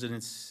this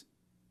residence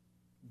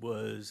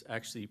was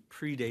actually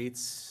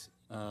predates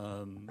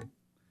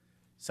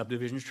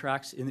subdivision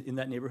tracts in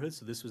that neighborhood.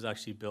 So this was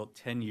actually built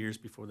 10 years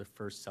before the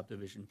first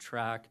subdivision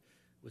tract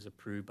was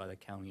approved by the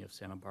County of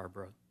Santa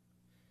Barbara.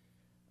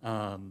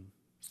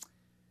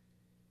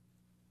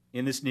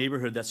 In this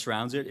neighborhood that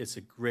surrounds it, it's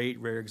a great,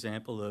 rare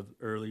example of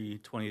early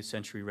 20th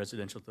century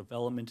residential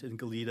development in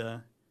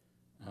Goleta.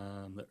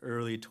 The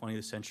early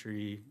 20th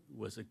century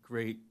was a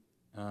great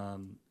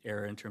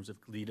era in terms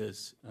of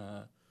Goleta's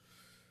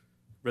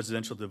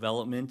residential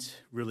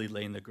development, really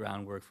laying the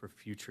groundwork for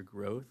future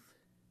growth.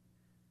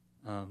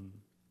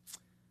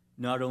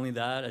 Not only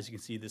that, as you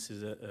can see, this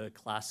is a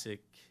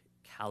classic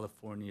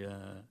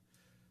California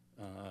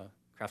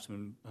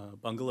craftsman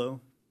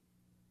bungalow.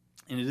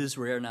 And it is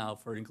rare now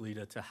for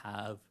Goleta to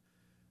have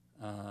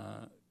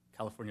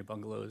California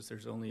bungalows.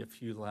 There's only a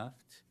few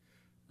left,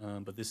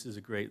 but this is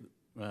a great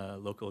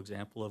local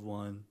example of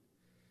one.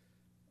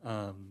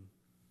 Kind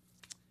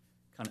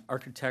of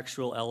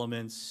architectural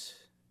elements.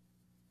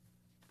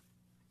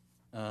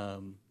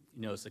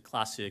 It's a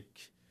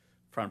classic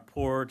front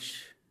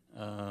porch.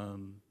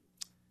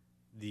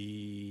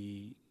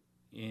 The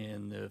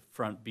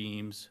front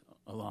beams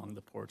along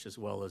the porch, as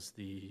well as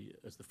the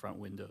front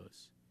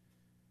windows.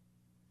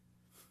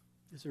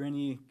 Is there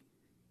any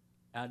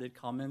added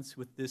comments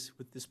with this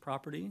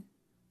property?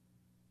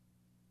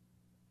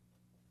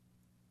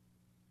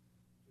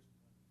 To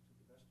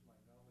the best of my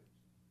knowledge,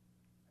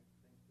 I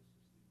think this is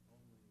the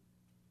only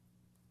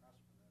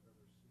craftsman I've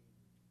ever seen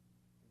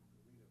in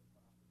Goleta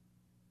proper.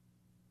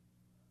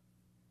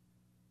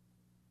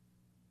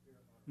 There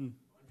are a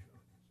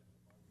bunch of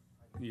Santa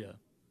Barbara. Yeah.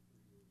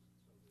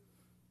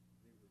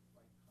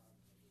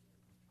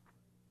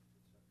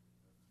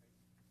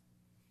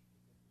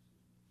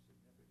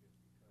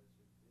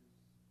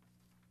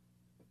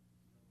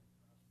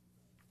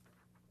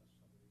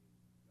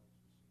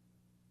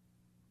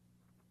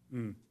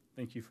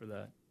 Thank you for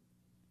that.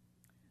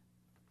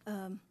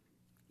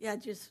 Yeah,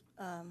 just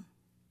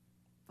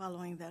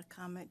following that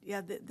comment.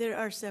 Yeah, there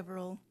are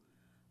several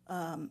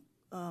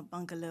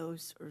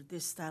bungalows or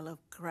this style of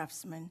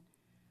craftsman.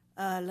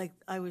 Like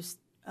I was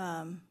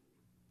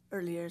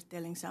earlier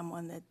telling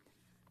someone that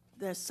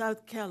the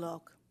South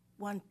Kellogg,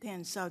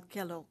 110 South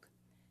Kellogg,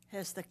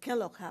 has the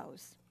Kellogg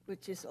House,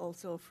 which is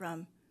also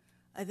from,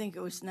 I think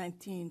it was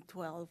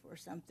 1912 or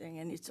something,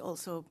 and it's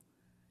also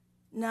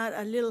not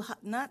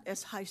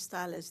as high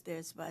style as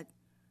this, but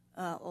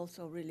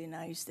also really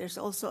nice. There's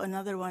also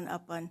another one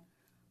up on,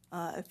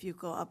 if you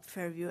go up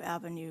Fairview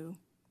Avenue,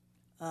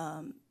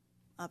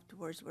 up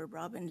towards where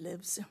Robin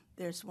lives,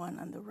 there's one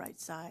on the right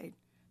side.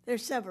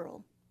 There's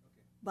several,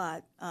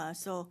 but,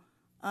 so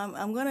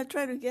I'm going to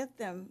try to get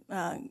them,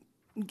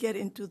 get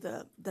into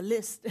the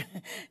list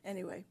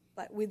anyway,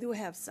 but we do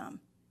have some.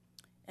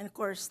 And of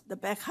course, the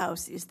Beck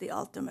House is the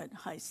ultimate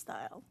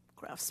high-style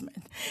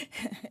craftsman,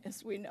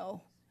 as we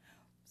know.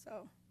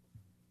 So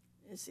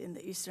it's in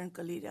the eastern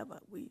Goleta,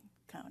 but we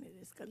count it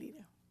as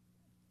Goleta.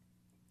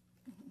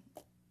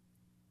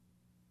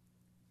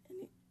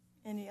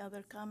 Any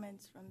other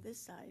comments from this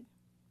side?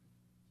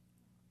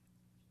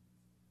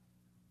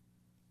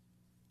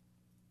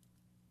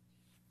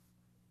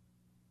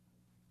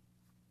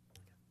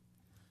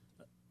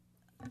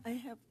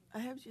 I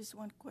have just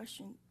one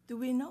question. Do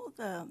we know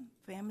the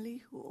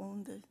family who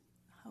owned the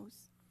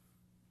house?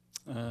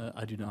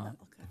 I do not.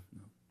 Okay.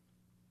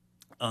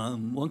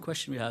 One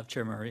question we have,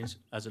 Chair Murray, is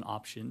as an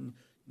option,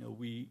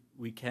 we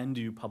can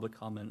do public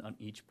comment on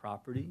each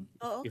property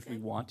Oh, if we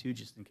okay. want to,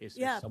 just in case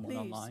Yeah, there's someone please,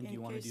 online. Do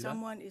you want to in do case that?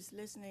 someone is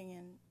listening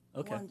and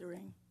Okay.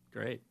 wondering.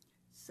 Great.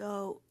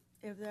 So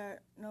if there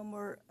are no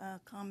more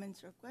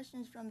comments or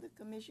questions from the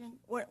commission,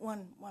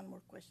 one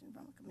more question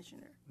from the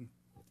commissioner.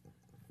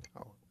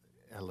 Oh,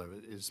 hello,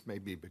 it's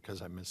maybe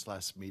because I missed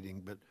last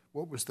meeting, but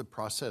what was the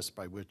process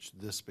by which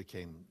this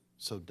became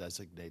so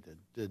designated?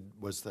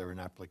 Was there an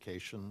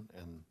application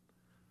and?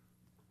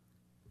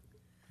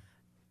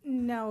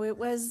 No, it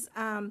was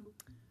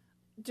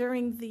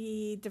during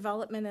the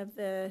development of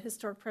the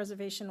Historic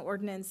Preservation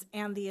Ordinance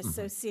and the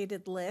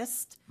associated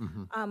list.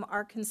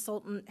 Our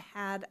consultant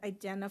had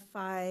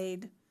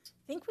identified,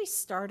 I think we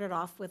started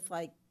off with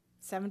like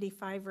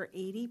 75 or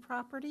 80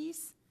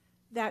 properties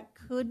that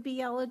could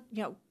be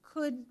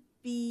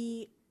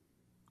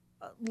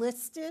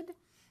listed.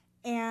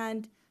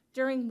 And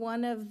during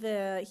one of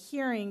the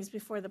hearings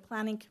before the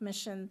Planning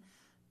Commission,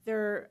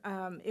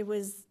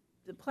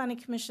 the Planning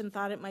Commission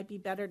thought it might be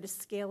better to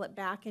scale it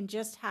back and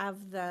just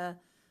have the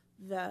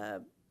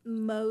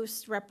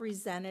most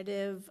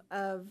representative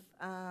of,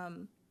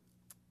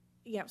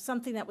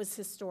 something that was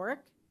historic,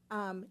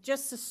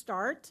 just to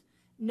start,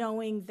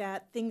 knowing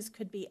that things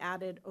could be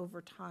added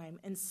over time.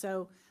 And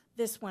so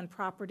this one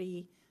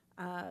property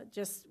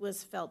just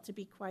was felt to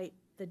be quite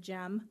the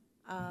gem,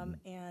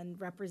 and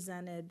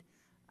represented,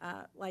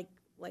 like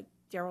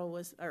Daryl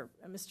was, or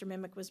Mr.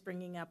 Mimic was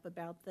bringing up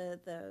about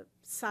the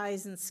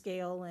size and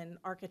scale and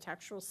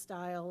architectural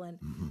style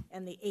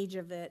and the age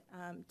of it,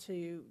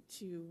 to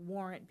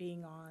warrant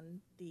being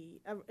on the,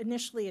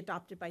 initially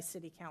adopted by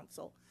City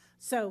Council.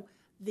 So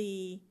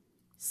the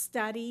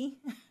study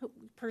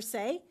per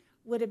se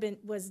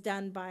was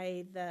done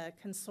by the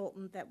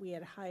consultant that we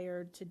had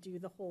hired to do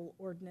the whole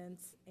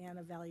ordinance and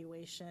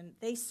evaluation.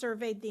 They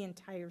surveyed the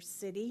entire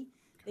city.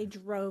 They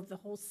drove the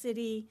whole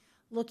city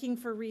looking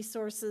for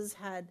resources,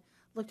 had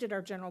looked at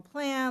our general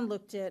plan,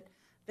 looked at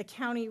the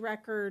county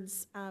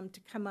records,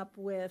 to come up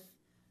with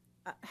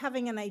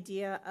having an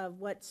idea of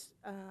what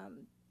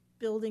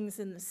buildings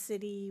in the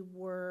city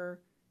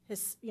were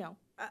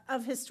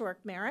of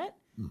historic merit.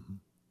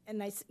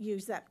 And I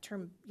use that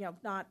term,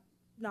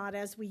 not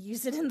as we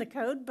use it in the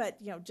code, but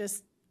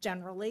just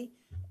generally,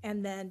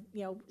 and then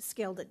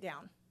scaled it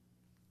down.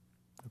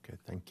 Okay,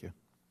 thank you.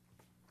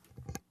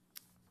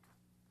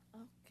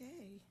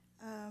 Okay.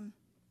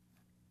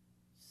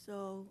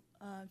 So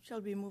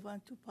shall we move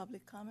on to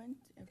public comment,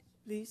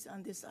 please,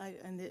 on this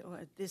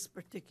or this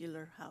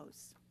particular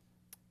house?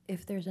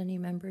 If there's any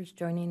members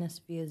joining us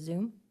via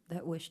Zoom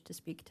that wish to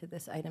speak to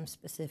this item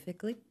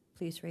specifically,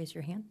 please raise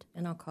your hand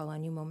and I'll call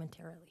on you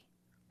momentarily.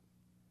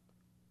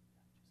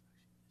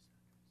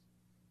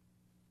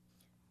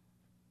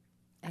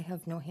 I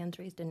have no hands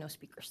raised and no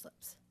speaker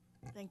slips.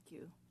 Thank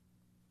you.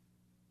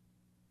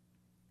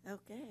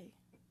 Okay,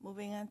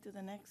 moving on to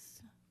the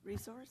next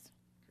resource.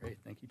 Great.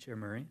 Thank you, Chair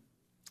Murray.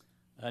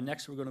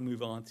 Next, we're going to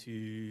move on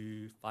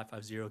to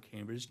 550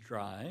 Cambridge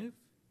Drive.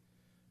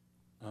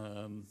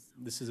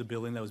 This is a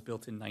building that was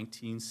built in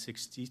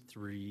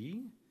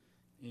 1963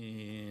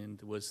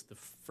 and was the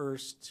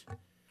first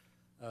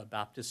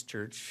Baptist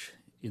church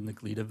in the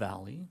Goleta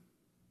Valley.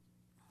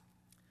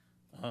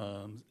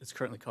 It's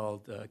currently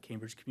called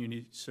Cambridge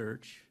Community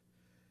Church.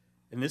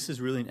 And this is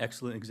really an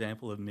excellent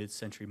example of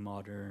mid-century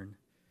modern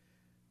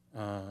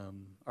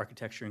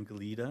architecture in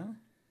Goleta.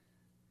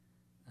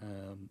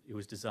 It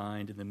was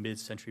designed in the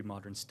mid-century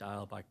modern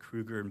style by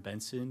Kruger and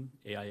Benson,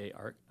 AIA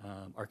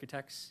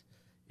architects,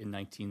 in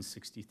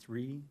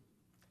 1963.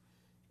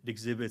 It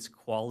exhibits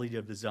quality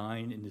of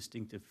design and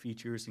distinctive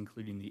features,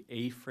 including the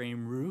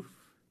A-frame roof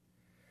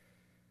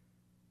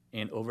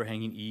and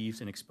overhanging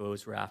eaves and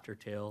exposed rafter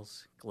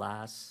tails,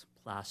 glass,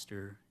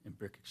 plaster, and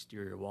brick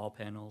exterior wall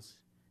panels,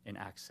 and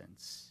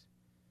accents.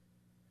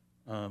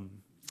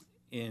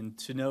 And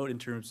to note, in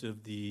terms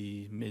of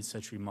the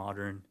mid-century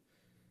modern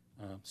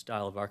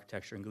style of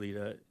architecture in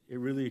Goleta, it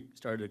really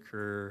started to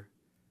occur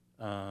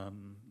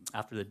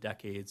after the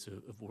decades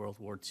of World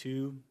War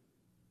II,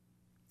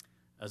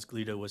 as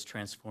Goleta was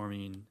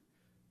transforming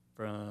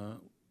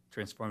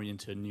transforming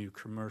into new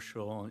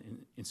commercial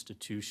and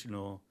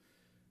institutional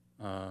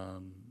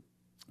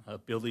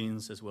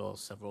buildings, as well as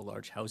several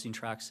large housing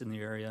tracts in the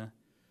area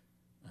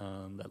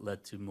that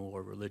led to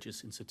more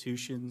religious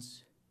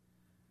institutions.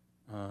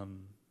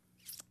 And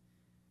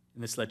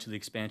this led to the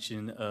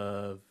expansion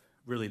of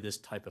really this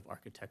type of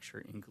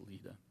architecture in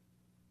Goleta.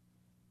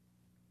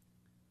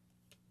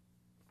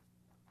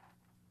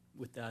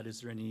 With that,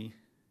 is there any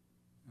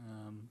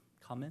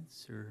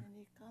comments or?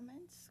 Any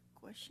comments,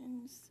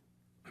 questions?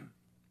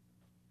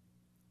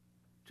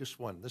 Just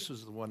one. This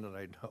is the one that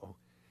I know.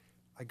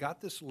 I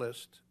got this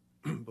list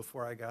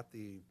before I got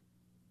the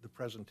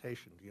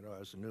presentation, you know,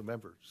 as a new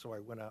member. So I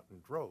went out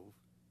and drove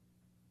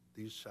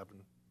these 7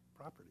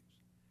 properties.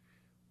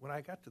 When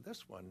I got to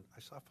this one, I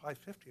saw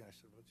 550, and I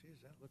said, well,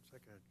 geez, that looks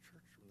like a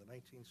church from the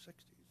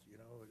 1960s, you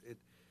know.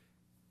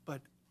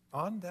 But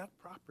on that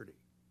property,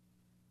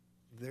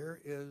 there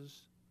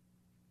is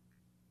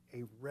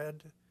a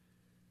red,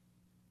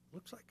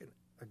 looks like an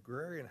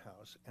agrarian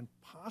house and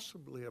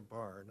possibly a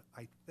barn.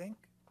 I think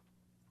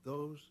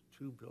those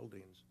 2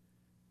 buildings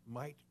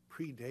might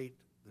predate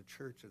the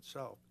church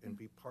itself and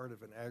be part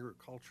of an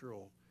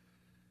agricultural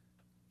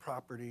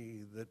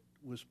property that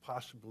was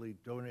possibly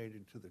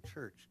donated to the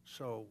church.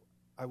 So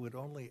I would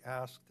only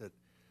ask that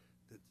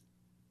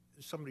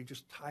somebody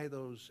just tie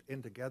those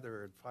in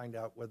together and find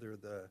out whether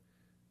the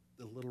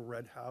little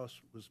red house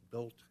was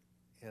built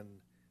in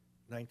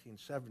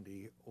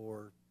 1970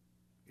 or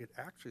it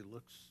actually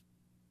looks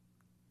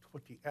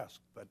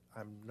 20-esque, but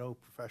I'm no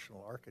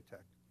professional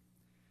architect.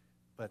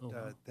 But Oh,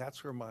 wow.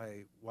 that's where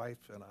my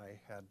wife and I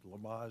had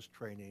Lamaze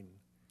training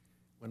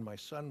when my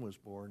son was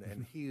born,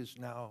 and he is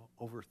now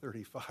over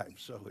 35,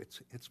 so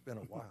it's been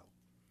a while.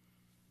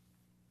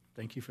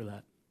 Thank you for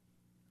that.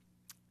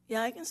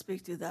 Yeah, I can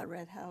speak to that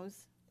red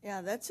house.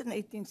 Yeah, that's an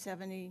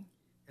 1870,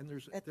 And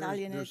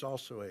Italianate. there's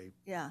also a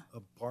yeah.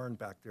 barn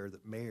back there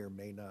that may or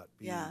may not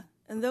be. Yeah,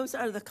 and those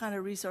are the kind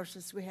of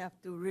resources we have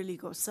to really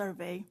go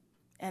survey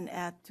and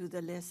add to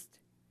the list.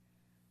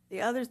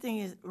 The other thing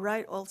is,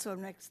 right also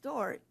next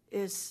door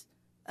is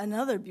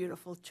another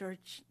beautiful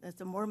church. That's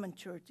a Mormon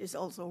church. It's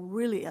also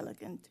really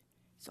elegant.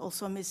 It's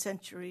also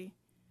mid-century.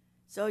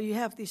 So you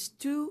have these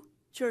 2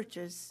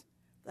 churches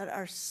that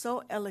are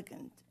so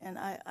elegant, and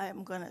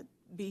I'm going to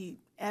be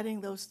adding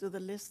those to the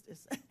list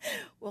as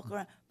walk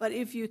around. But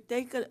if you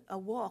take a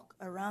walk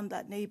around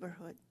that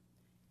neighborhood,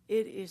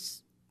 it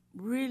is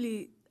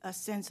really a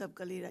sense of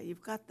Goleta.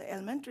 You've got the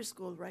elementary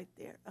school right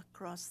there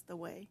across the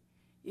way.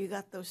 You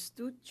got those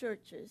 2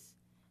 churches.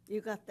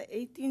 You got the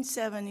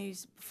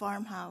 1870s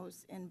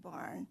farmhouse and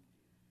barn.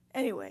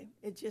 Anyway,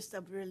 it's just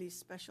a really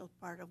special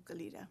part of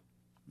Goleta.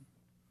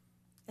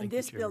 And Thank you,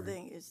 this Chair.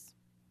 building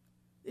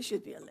this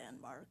should be a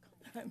landmark.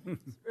 I mean,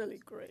 it's really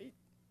great.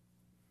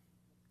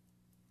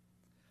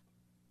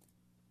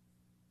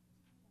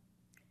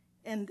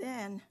 And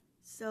then,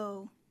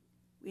 so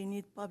we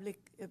need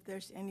if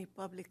there's any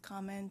public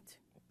comment,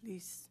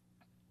 please.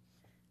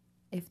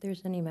 If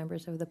there's any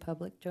members of the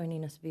public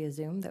joining us via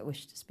Zoom that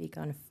wish to speak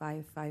on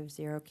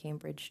 550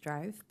 Cambridge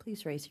Drive,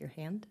 please raise your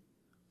hand.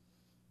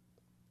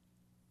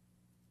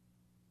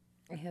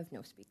 I have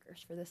no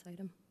speakers for this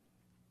item.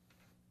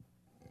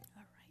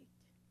 All right,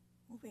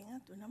 moving on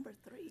to number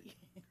 3.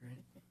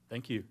 Great.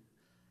 Thank you.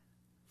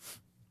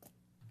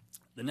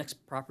 The next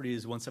property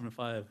is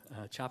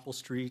 175 Chapel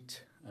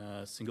Street,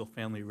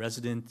 single-family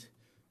resident,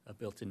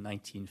 built in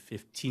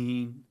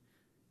 1915.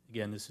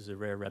 Again, this is a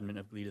rare remnant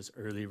of Goleta's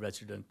early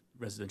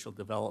residential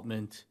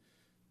development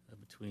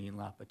between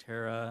La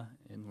Patera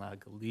and La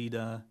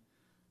Goleta.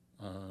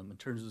 In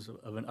terms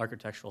of an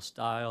architectural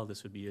style,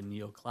 this would be a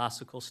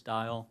neoclassical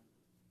style.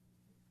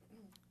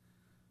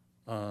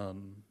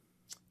 And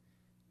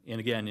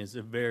again, is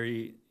a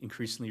very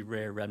increasingly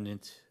rare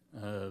remnant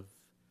of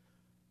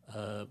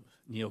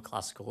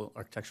neoclassical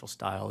architectural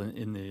style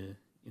in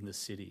the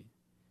city.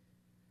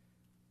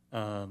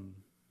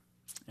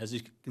 As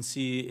you can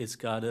see, it's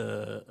got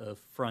a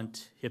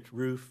front hipped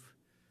roof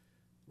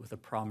with a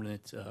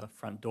prominent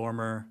front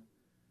dormer,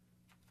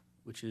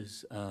 which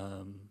is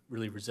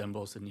really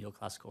resembles the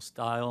neoclassical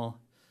style,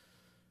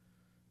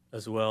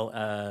 as well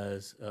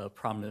as a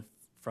prominent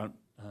front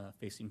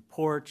facing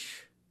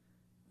porch,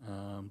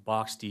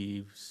 box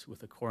eaves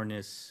with a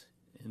cornice,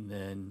 and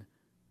then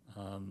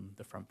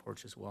the front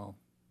porch as well.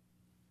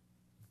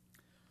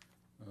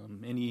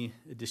 Any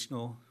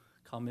additional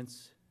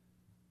comments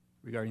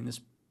regarding this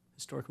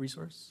historic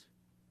resource?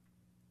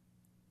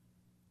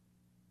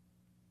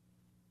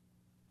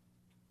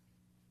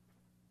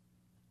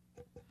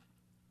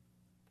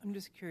 I'm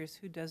just curious,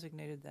 who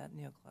designated that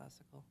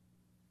neoclassical?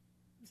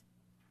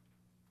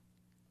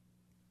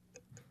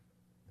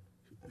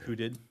 Who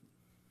did?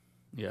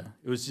 Yeah,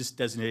 it was just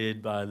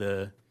designated by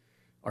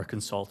our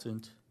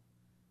consultant,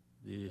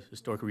 the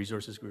Historical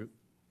Resources Group.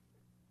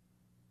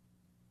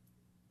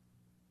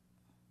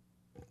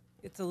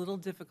 It's a little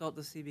difficult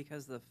to see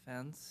because of the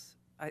fence.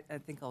 I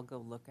think I'll go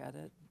look at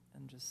it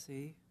and just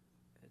see.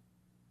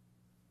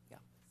 Yeah,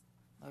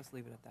 I'll just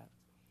leave it at that.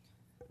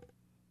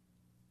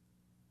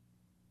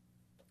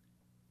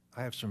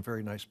 I have some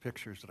very nice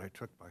pictures that I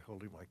took by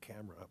holding my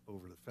camera up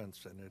over the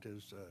fence, and it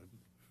is,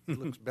 it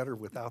looks better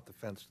without the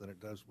fence than it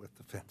does with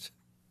the fence.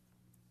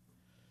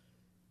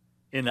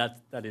 And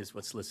that is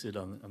what's listed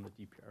on the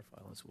DPR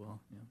file as well,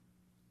 yeah.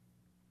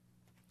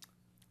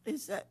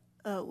 Is that,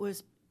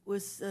 was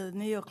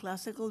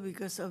neoclassical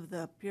because of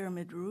the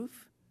pyramid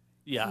roof?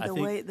 Yeah, And I the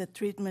think. way, the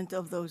treatment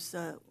of those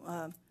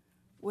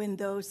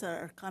windows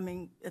are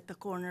coming at the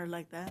corner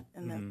like that,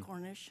 in the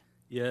Cornish?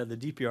 Yeah, the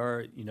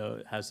DPR,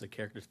 has the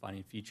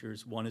character-defining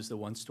features. One is the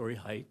one-story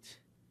height.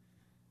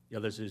 The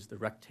others is the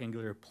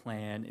rectangular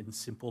plan and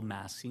simple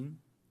massing.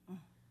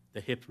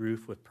 The hip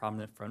roof with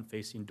prominent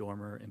front-facing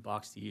dormer and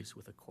box eaves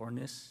with a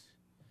cornice.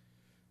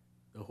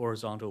 The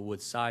horizontal wood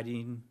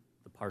siding,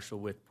 the partial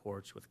width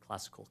porch with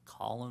classical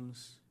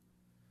columns.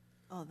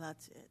 Oh,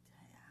 that's it,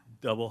 yeah.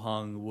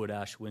 Double-hung wood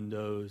ash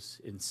windows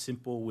and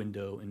simple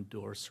window and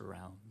door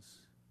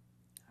surrounds.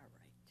 All right.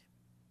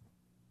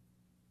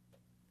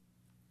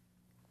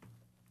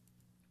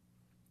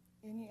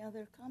 Any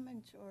other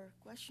comments or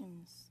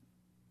questions?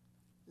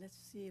 Let's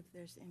see if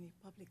there's any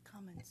public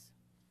comments.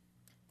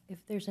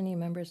 If there's any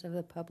members of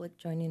the public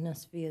joining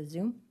us via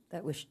Zoom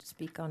that wish to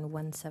speak on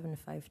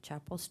 175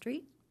 Chapel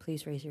Street,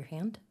 please raise your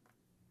hand.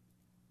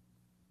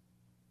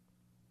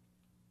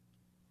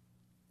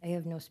 I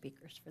have no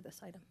speakers for this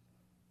item.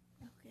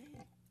 Okay.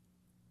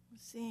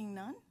 Seeing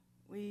none,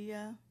 we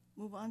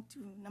move on to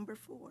number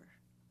 4.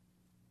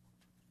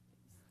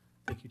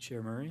 Thank you,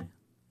 Chair Murray.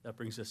 That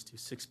brings us to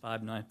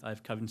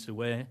 6595 Covington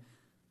Way.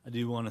 I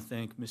do want to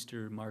thank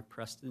Mr. Mark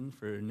Preston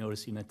for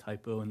noticing a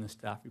typo in the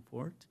staff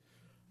report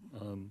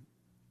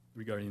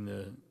regarding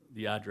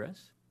the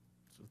address.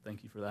 So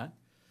thank you for that.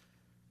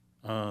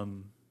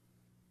 So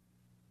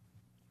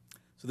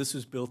this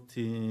was built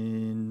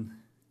in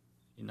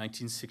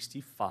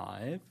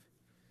 1965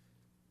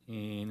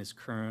 and is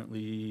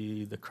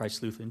currently the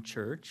Christ Lutheran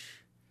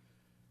Church.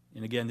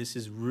 And again, this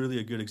is really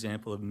a good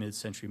example of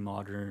mid-century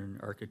modern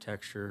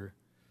architecture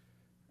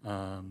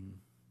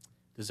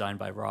designed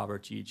by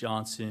Robert G.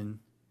 Johnson.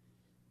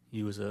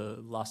 He was a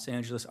Los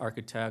Angeles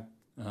architect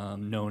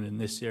known in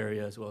this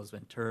area as well as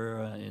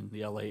Ventura and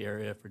the LA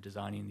area for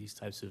designing these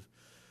types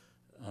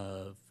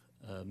of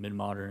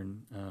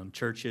mid-modern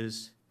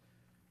churches,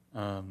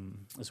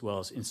 as well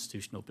as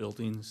institutional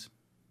buildings.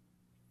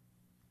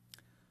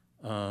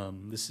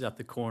 This is at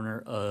the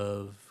corner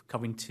of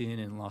Covington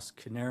and Los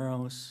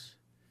Caneros.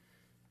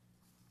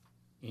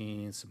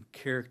 And some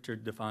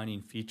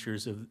character-defining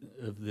features of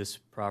this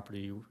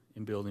property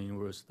and building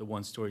was the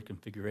one-story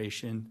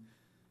configuration,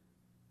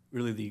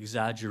 really the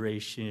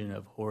exaggeration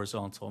of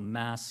horizontal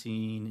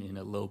massing in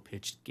a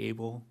low-pitched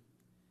gable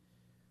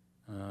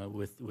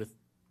with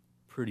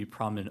pretty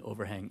prominent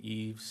overhang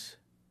eaves,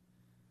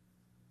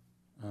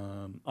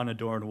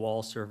 unadorned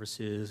wall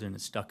surfaces and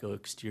stucco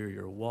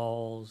exterior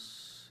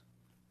walls,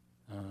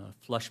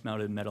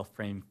 flush-mounted metal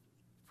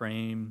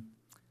frame,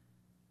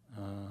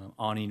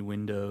 awning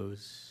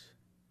windows,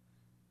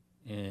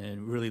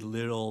 and really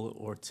little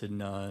or to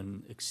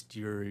none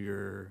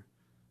exterior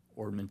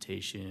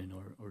ornamentation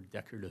or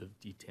decorative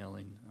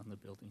detailing on the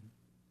building.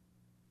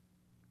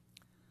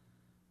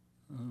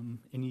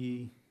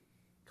 Any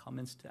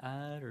comments to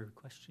add or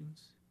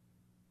questions?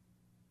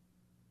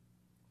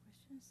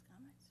 Questions,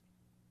 comments?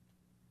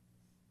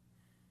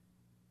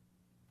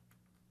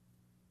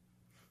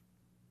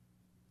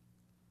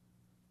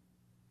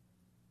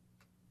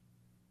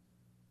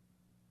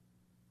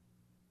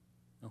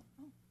 No.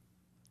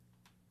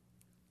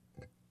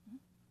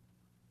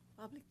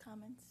 Public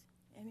comments,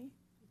 any?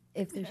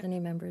 If there's any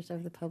members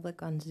of the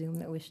public on Zoom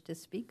that wish to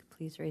speak,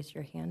 please raise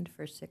your hand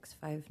for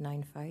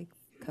 6595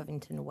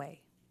 Covington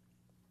Way.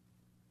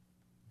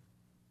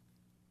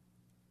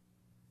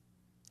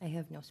 I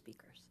have no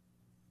speakers.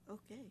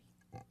 Okay.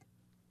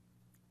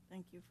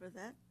 Thank you for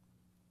that.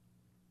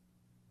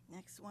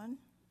 Next one.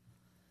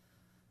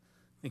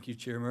 Thank you,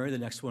 Chair Murray. The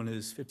next one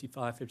is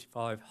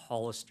 5555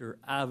 Hollister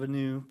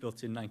Avenue,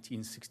 built in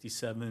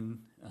 1967.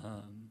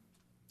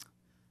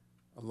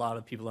 A lot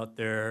of people out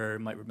there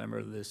might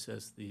remember this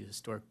as the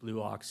historic Blue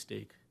Ox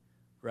Steak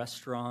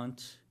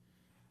restaurant.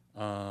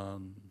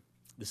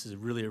 This is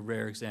really a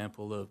rare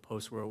example of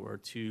post-World War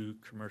II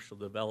commercial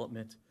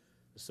development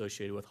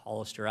associated with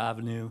Hollister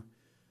Avenue.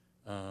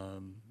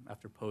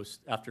 After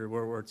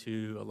World War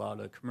II, a lot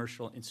of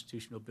commercial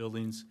institutional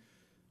buildings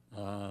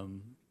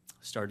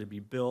started to be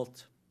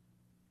built.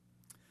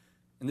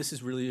 And this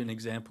is really an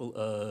example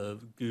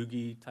of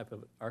Googie type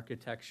of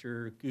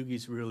architecture.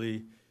 Googie's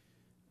really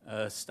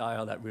a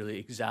style that really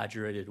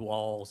exaggerated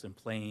walls and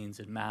planes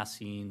and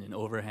massing and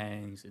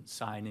overhangs and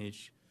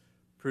signage.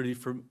 Pretty,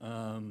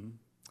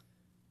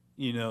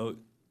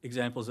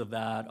 examples of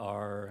that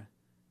are,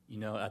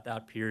 at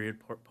that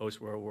period,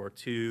 post-World War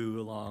II,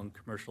 along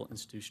commercial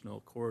institutional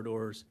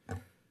corridors,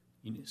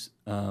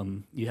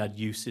 you had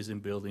uses in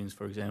buildings,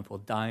 for example,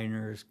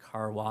 diners,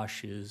 car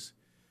washes,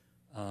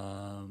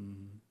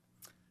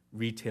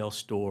 retail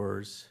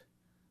stores.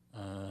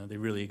 They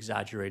really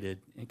exaggerated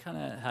and kind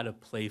of had a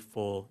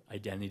playful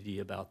identity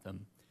about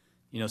them.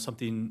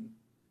 Something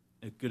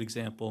a good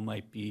example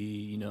might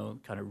be,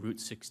 kind of Route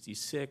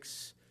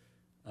 66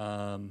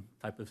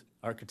 type of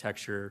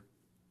architecture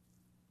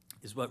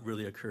is what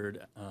really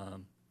occurred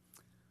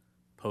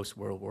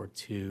post-World War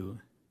II.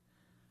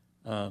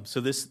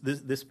 So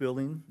this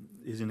building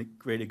is a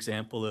great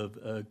example of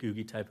a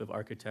Googie type of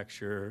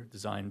architecture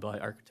designed by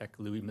architect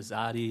Louis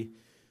Mazzatti.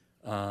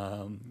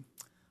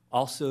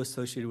 Also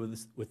associated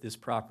with this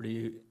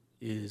property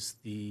is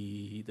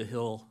the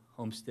Hill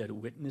Homestead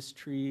Witness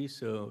Tree.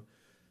 So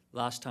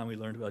last time we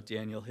learned about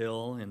Daniel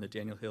Hill and the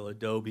Daniel Hill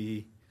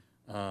Adobe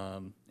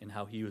and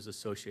how he was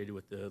associated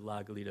with the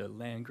La Galita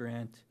land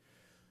grant.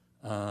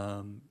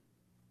 After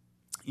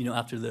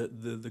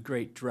the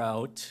great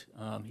drought,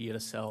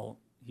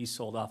 he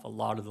sold off a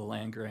lot of the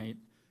land grant,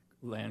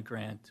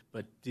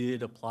 but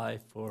did apply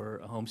for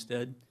a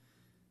homestead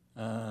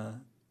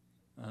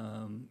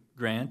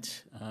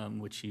grant,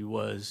 which he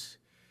was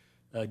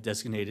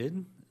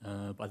designated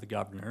by the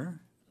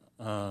governor.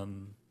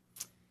 And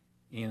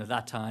at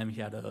that time,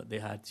 they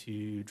had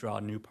to draw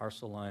new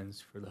parcel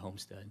lines for the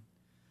homestead.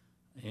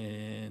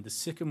 And the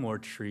sycamore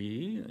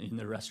tree in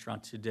the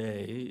restaurant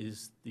today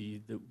is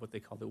the what they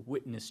call the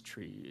witness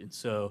tree. And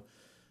so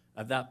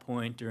at that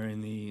point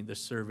during the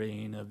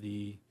surveying of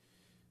the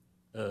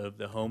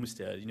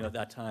homestead, at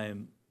that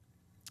time,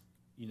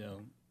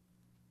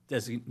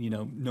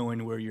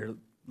 knowing where your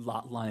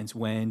lot lines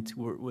went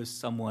was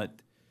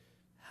somewhat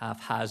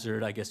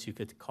haphazard, I guess you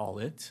could call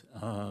it.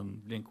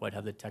 Didn't quite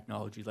have the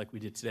technology like we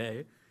did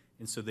today.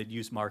 And so they'd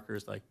use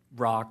markers like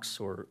rocks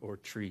or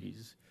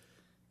trees.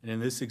 And in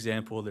this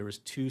example, there was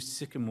 2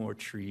 sycamore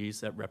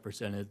trees that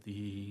represented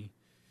the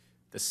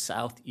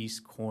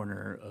southeast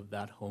corner of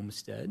that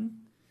homestead,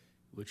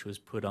 which was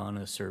put on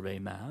a survey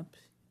map.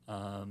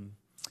 And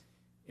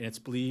it's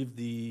believed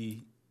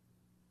the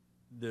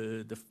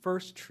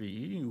first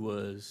tree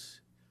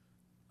was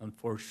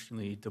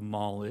unfortunately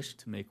demolished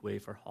to make way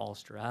for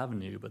Hollister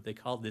Avenue, but they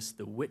called this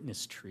the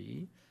witness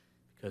tree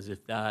because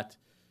if that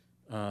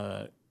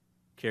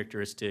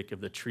characteristic of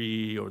the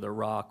tree or the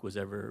rock was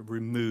ever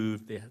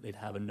removed, they'd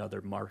have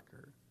another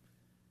marker.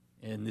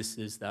 And this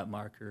is that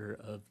marker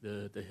of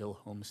the Hill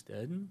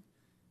Homestead,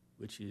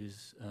 which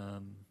is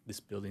this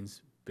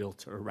building's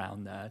built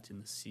around that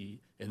in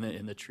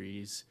the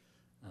trees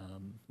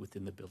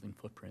within the building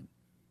footprint.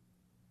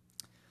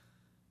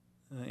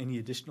 Any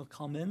additional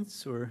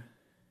comments or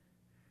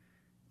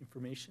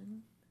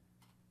information?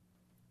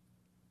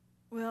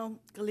 Well,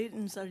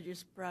 Galitans are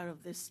just proud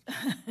of this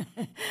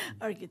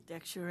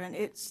architecture, and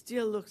it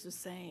still looks the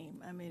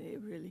same. I mean,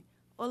 it really,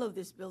 all of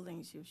these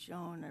buildings you've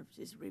shown are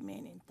just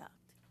remain intact.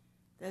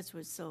 That's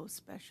what's so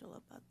special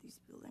about these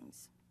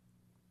buildings.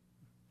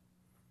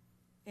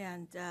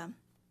 And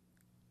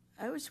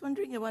I was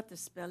wondering about the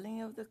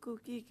spelling of the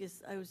cookie,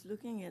 because I was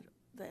looking at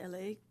the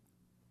LA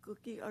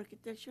cookie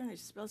architecture, and it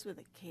spells with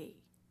a K.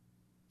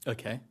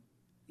 Okay.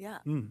 Yeah,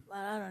 but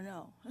I don't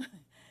know.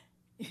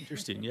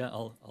 Interesting. Yeah,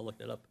 I'll look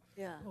that up.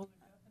 Yeah.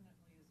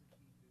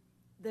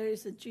 There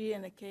is a G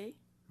and a K?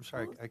 I'm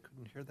sorry, I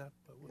couldn't hear that.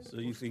 So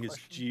you think it's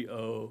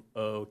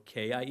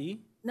Gookie?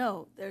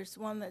 No, there's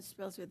one that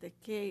spells with a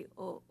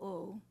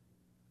K-O-O,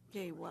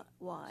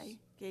 K-Y,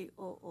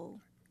 K-O-O,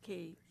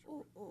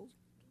 K-O-O,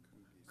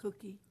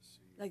 cookie,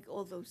 like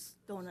all those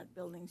donut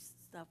buildings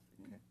stuff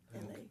in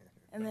LA.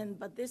 And then,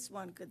 but this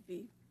one could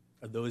be,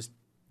 Do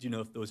you know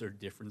if those are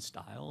different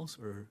styles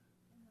or?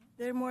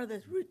 they're more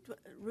the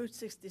Route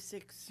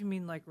 66. You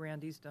mean like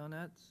Randy's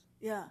Donuts?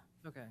 Yeah,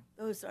 Okay.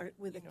 those are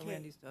with a You know K.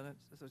 Randy's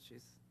Donuts, that's what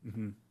she's,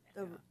 The-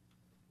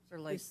 they're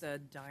like Is- the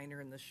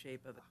diner in the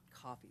shape of a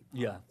coffee pot.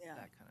 Yeah. Yeah.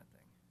 That kind of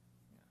thing.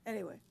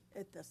 Anyway,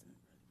 it doesn't.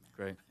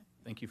 Great.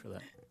 Thank you for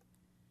that.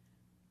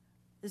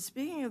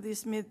 Speaking of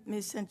this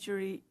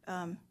mid-century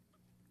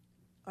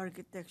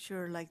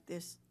architecture like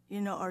this,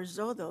 our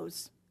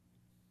Zodos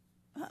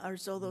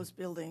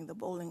building, the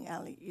bowling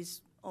alley,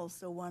 is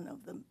also one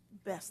of the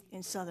best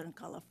in Southern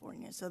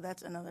California. So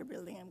that's another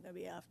building I'm going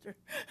to be after.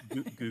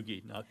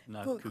 Googie, not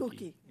Cookie.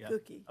 Cookie, Yeah.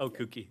 Cookie. Oh, Yeah.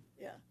 Cookie.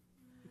 Yeah.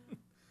 I'm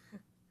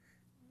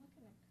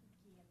looking at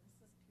cookie, and this is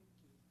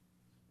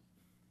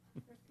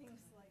cookie. For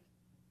things like,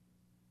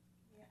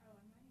 am I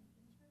in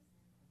Pinterest?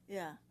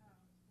 Yeah.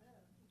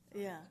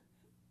 Yeah.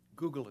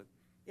 Google it.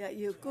 Yeah,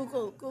 you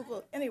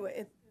Google.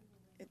 Anyway,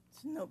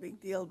 it's no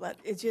big deal, but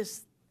it's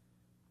just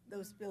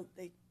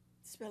they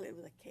spell it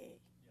with a K.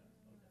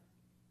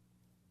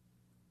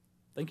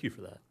 Thank you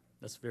for that.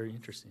 That's very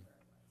interesting.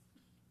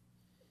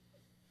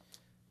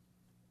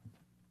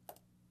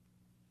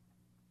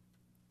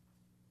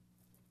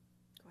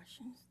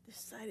 Questions? This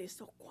side is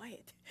so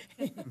quiet.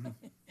 Okay.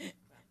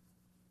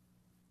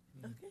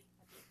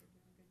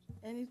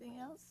 Anything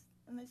else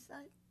on this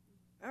side?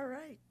 All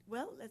right.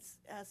 Well, let's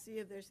see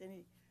if there's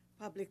any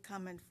public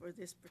comment for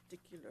this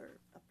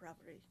particular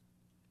property.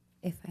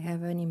 If I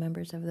have any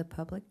members of the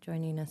public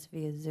joining us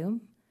via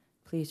Zoom,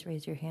 please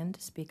raise your hand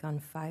to speak on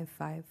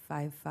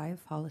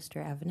 5555 Hollister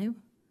Avenue.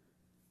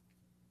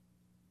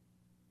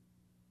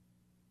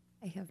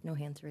 I have no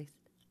hands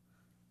raised.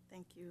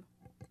 Thank you.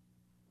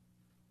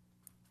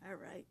 All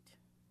right.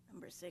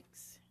 Number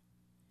 6.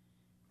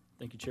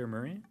 Thank you, Chair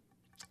Murray.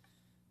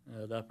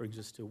 That brings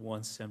us to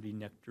 170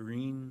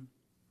 Nectarine,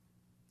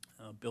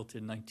 built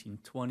in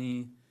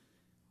 1920.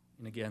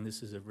 And again,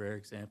 this is a rare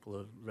example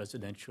of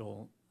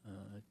residential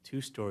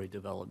two-story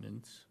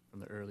development from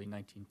the early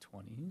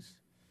 1920s.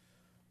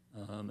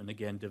 And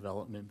again,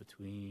 development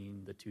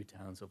between the two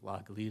towns of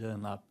La Goleta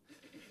and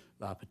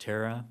La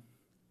Patera.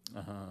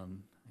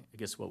 I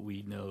guess what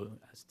we know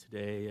as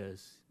today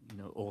as,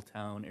 Old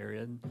Town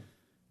area,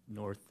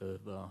 north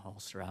of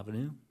Hollister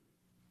Avenue.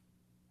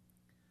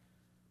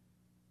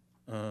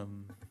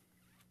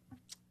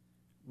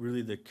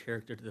 Really the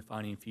character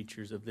defining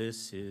features of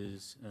this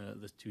is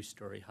the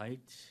two-story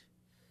height,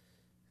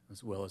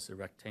 as well as the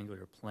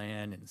rectangular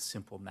plan and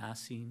simple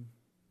massing,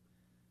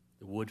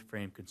 the wood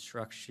frame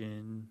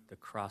construction, the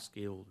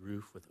cross-gabled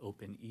roof with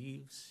open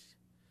eaves,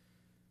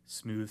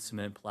 smooth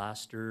cement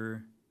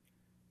plaster,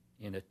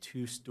 and a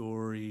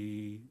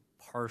two-story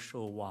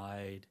partial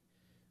wide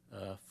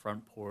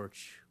front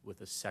porch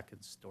with a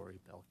second-story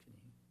balcony.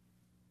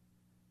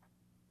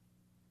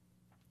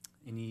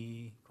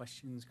 Any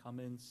questions,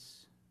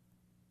 comments?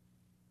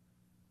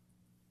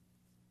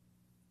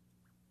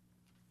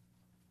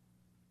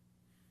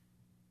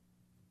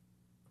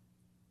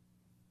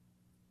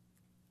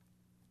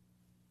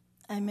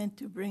 I meant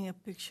to bring a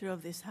picture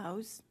of this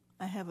house.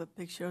 I have a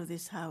picture of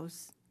this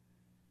house.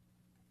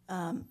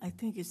 I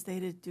think it's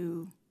dated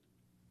to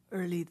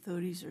early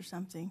 30s or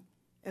something.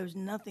 There was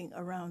nothing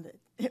around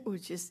it. It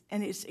was just,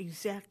 and it's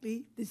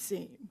exactly the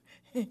same,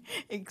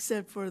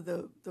 except for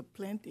the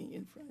planting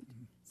in front.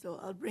 So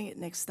I'll bring it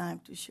next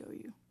time to show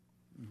you.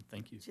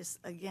 Thank you. Just,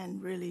 again,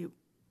 really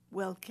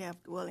well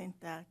kept, well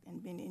intact,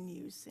 and been in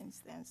use since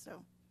then,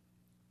 so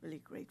really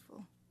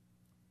grateful.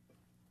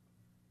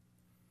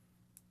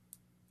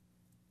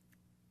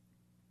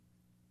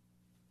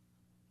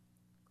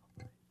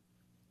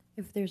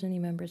 If there's any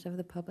members of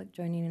the public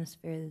joining us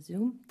via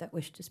Zoom that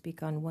wish to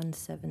speak on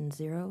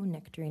 170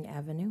 Nectarine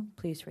Avenue,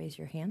 please raise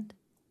your hand.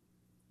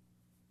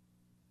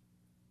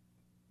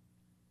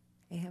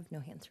 I have no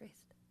hands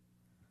raised.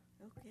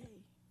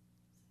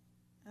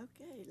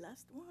 Okay,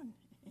 last one.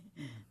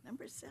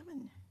 Number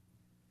 7.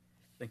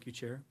 Thank you,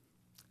 Chair.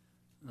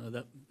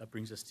 That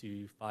brings us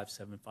to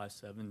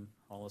 5757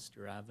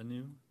 Hollister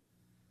Avenue,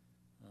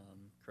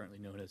 currently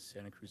known as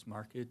Santa Cruz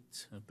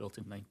Market, built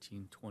in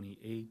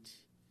 1928.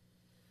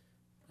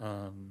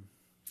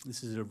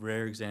 This is a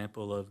rare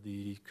example of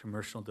the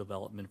commercial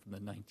development from the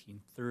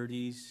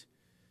 1930s,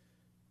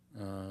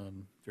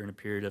 during a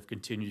period of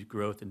continued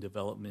growth and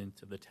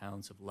development of the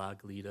towns of La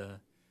Goleta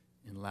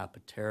and La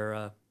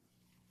Patera.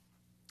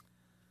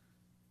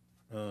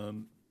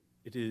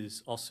 It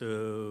is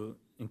also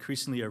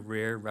increasingly a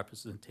rare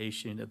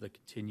representation of the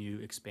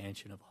continued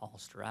expansion of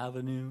Hollister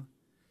Avenue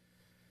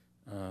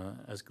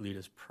as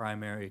Goleta's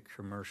primary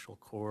commercial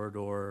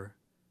corridor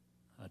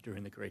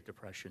during the Great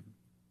Depression.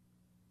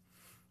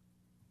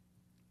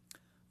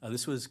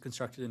 This was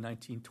constructed in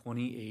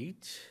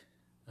 1928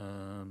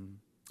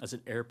 as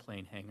an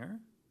airplane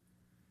hangar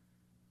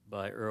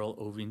by Earl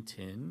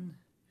Ovington,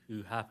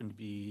 who happened to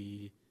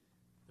be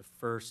the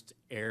first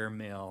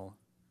airmail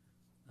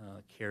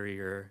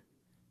carrier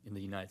in the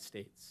United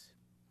States.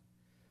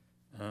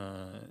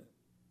 The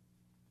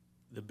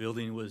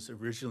building was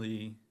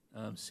originally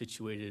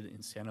situated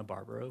in Santa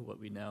Barbara, what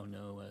we now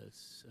know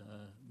as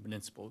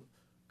Municipal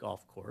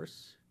Golf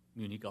Course,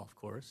 Muni Golf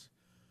Course,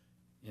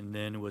 and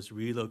then was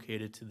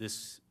relocated to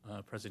this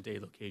present-day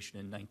location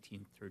in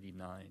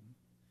 1939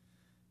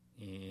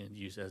 and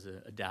used as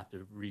an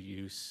adaptive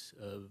reuse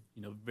of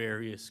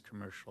various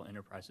commercial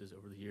enterprises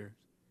over the years.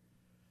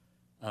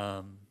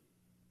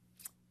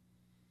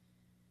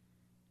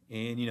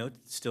 And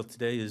still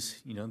today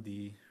is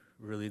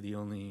really the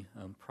only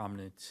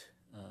prominent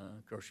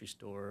grocery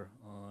store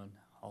on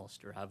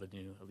Hollister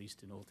Avenue, at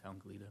least in Old Town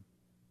Goleta.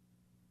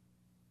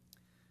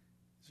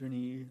 Is there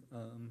any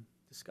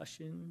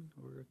discussion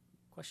or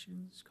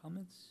questions,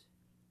 comments?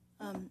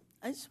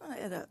 I just want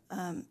to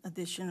add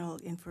additional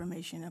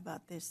information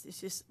about this.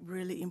 This is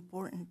really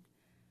important.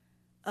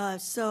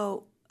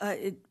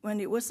 When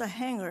it was a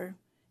hangar,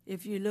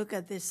 if you look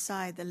at this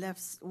side, the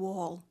left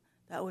wall,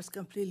 that was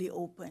completely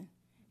open,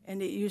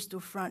 and it used to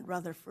front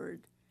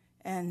Rutherford.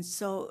 And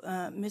so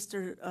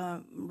Mr.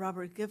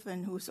 Robert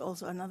Giffen, who's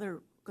also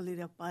another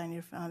Goleta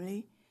pioneer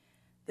family,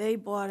 they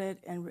bought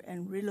it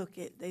and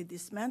relocated. They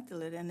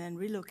dismantled it and then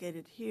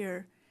relocated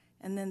here.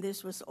 And then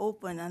this was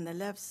open on the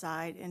left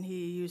side, and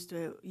he used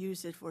to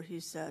use it for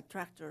his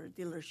tractor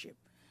dealership.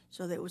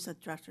 So there was a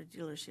tractor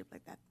dealership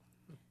like that.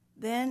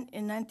 Then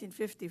in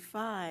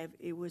 1955,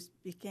 it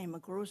became a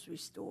grocery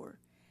store.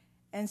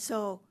 And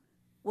so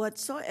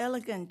what's so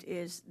elegant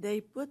is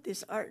they put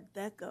this Art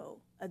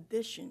Deco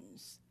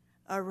additions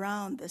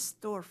around the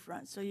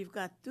storefront. So you've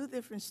got two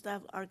different style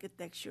of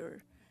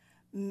architecture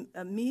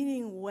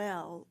meeting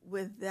well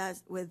with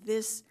this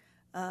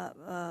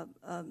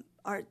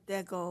Art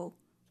Deco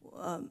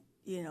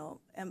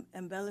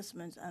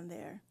embellishments on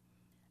there.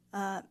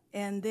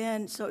 And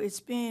then, so it's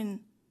been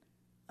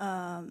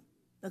a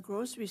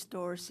grocery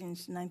store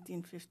since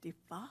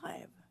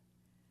 1955.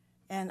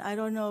 And I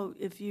don't know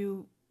if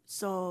you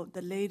saw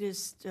the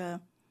latest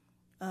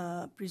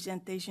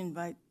presentation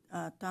by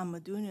Tom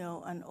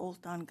Modugno on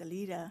Old Town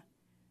Goleta.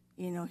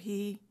 You know,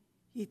 he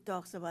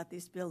talks about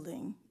this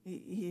building.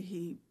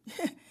 He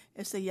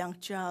as a young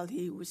child,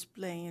 he was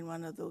playing in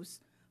one of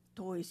those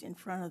toys in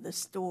front of the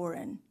store,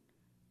 and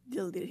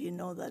little did he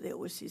know that it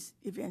was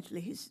eventually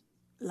his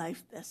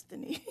life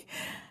destiny.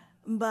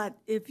 But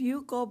if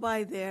you go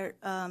by there,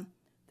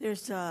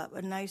 there's a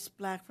nice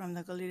plaque from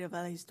the Goleta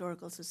Valley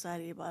Historical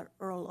Society about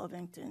Earl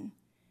Ovington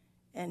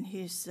and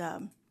his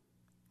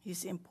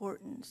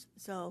importance.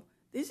 So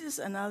this is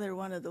another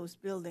one of those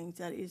buildings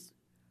that is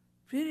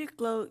pretty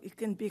close. It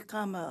can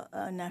become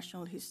a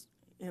national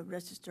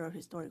register of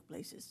historic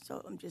places.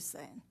 So I'm just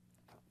saying.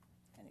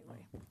 Anyway,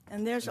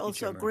 and there's Thank you,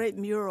 also a Chair great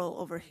mural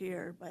over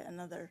here by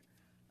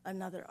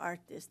another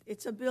artist.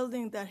 It's a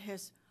building that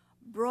has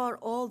brought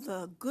all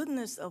the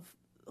goodness of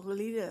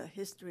Goleta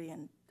history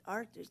and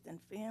artists and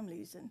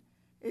families, and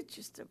it's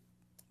just a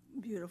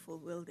beautiful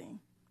building.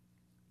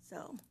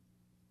 So,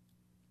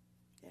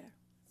 there,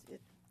 that's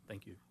it.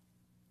 Thank you.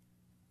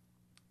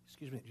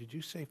 Excuse me, did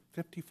you say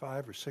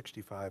 55 or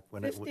 65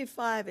 when it was?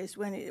 55 is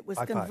when it was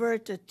 55.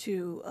 converted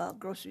to a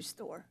grocery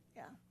store,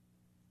 yeah.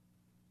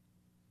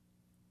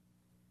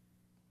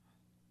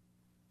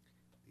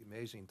 The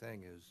amazing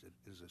thing is it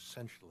is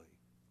essentially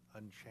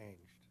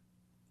unchanged.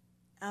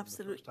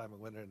 Absolutely. The first time I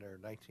went in there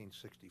in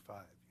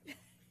 1965. You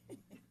know.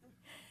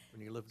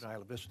 When you lived in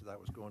Isla Vista, that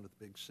was going to the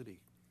big city.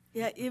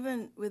 Yeah,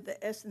 even with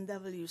the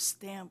S&W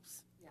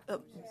stamps,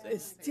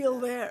 it's still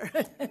there.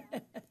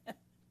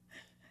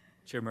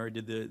 Chair Murray,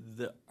 did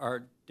the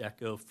Art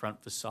Deco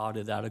front facade,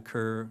 did that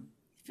occur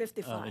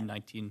 55. in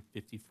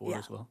 1954 Yeah,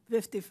 as well?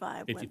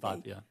 55.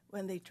 55, yeah.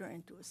 When they turned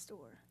into a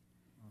store.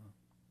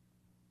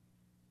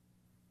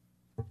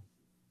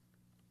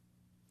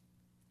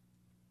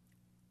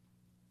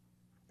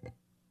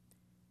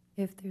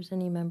 If there's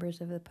any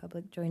members of the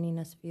public joining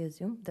us via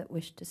Zoom that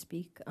wish to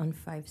speak on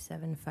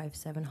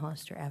 5757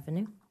 Hollister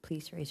Avenue,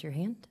 please raise your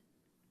hand.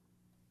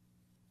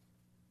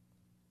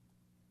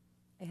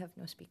 I have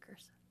no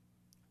speakers.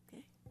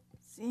 Okay,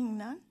 seeing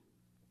none?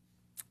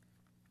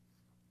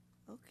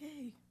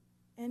 Okay,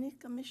 any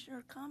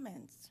commissioner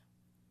comments?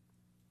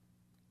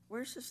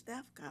 Where's the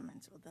staff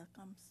comments? Oh, that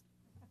comes,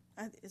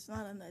 it's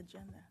not on the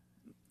agenda.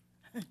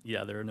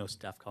 Yeah, there are no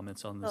staff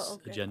comments on this Oh,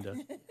 okay. agenda.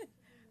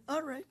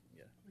 All right.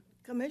 Yeah.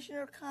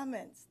 Commissioner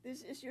comments,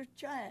 this is your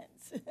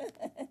chance. My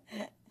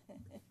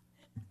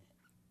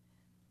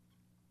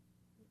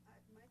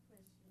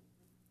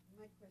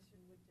question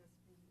would just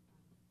be,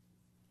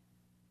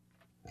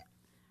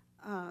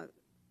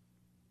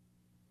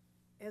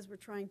 as we're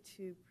trying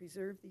to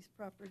preserve these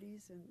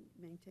properties and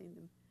maintain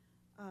them,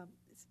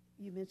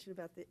 you mentioned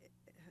about the,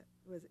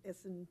 was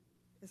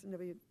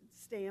S&W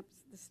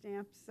stamps, the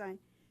stamp sign.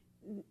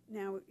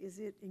 Now, is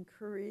it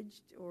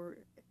encouraged or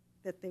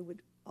that they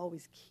would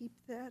always keep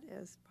that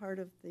as part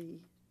of the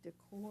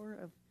decor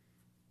of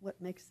what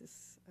makes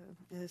this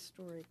a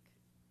historic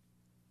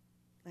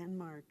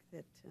landmark,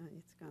 that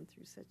it's gone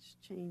through such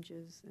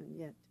changes and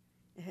yet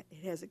it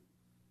has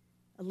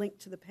a link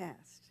to the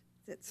past?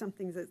 That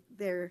something that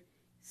they're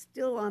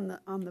still on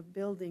the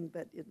building,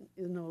 but it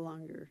is no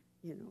longer,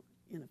 you know,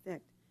 in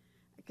effect.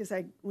 Because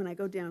when I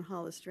go down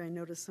Hollister, I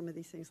notice some of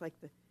these things, like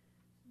the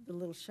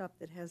little shop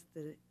that has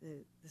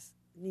this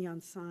neon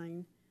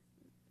sign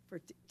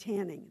for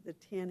tanning, the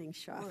tanning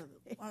shop.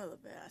 One of the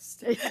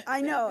best.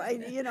 I know,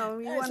 you know,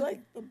 we It's want,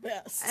 like the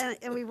best.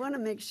 and we want to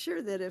make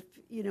sure that if,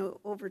 you know,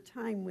 over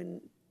time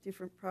when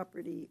different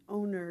property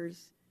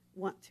owners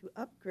want to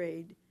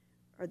upgrade,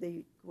 are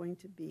they going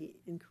to be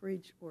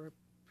encouraged or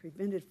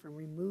prevented from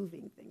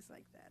removing things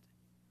like that?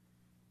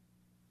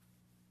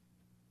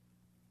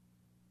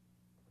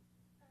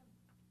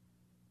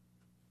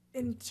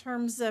 In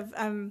terms of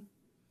I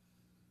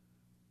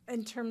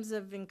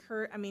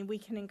mean, we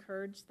can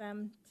encourage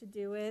them to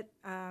do it,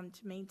 to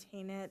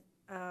maintain it.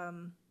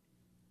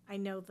 I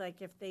know,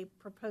 like, if they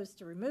propose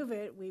to remove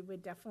it, we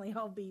would definitely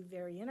all be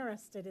very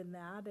interested in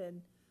that.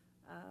 And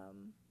I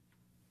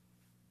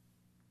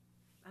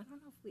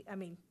don't know if we, I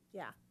mean,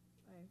 yeah,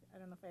 I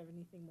don't know if I have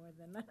anything more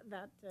than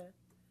that to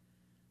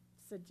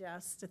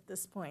suggest at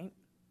this point.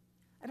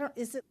 I don't,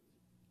 is it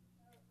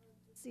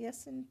the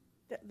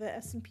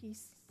S&P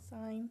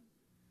sign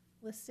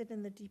listed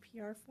in the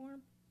DPR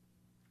form?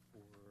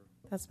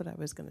 That's what I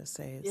was going to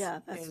say. Yeah,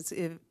 that's-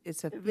 If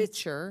it's a if it's-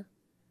 feature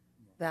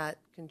that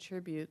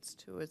contributes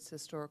to its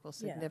historical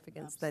Yeah,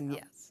 significance, then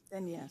yes.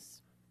 Then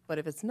yes. But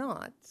if it's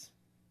not,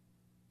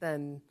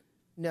 then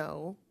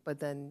no, but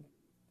then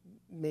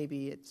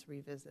maybe it's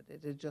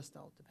revisited. It just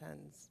all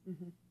depends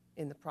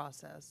in the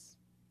process.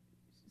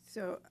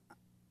 So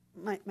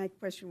my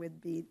question would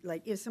be,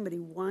 like, if somebody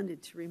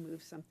wanted to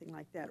remove something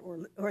like that,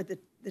 or the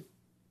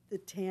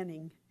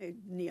tanning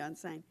neon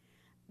sign,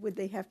 would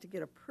they have to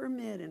get a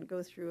permit and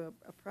go through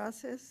a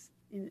process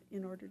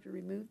in order to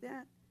remove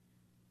that?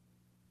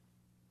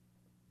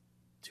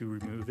 To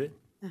remove it?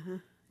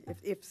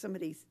 If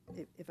somebody's,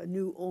 if a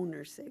new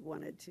owner, say,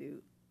 wanted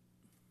to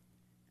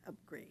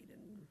upgrade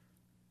and.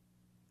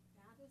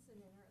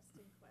 an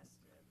interesting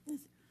question.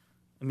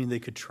 I mean, they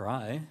could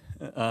try,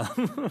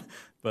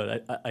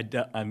 but I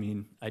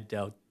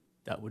doubt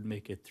that would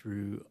make it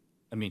through.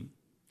 I mean,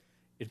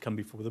 it'd come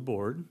before the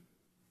board,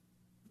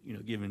 you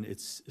know, given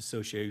its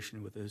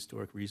association with a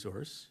historic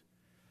resource.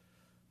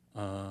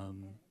 Go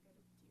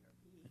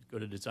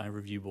to design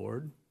review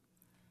board.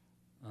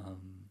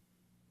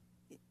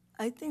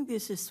 I think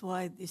this is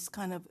why this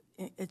kind of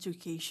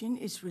education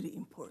is really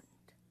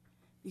important,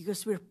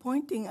 because we're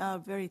pointing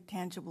out very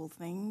tangible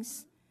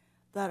things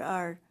that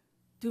are,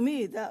 to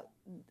me,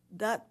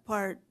 that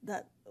part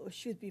that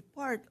should be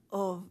part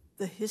of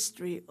the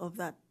history of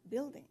that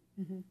building,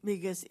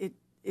 because it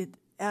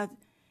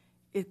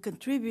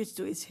contributes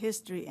to its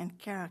history and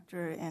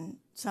character and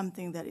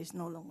something that is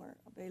no longer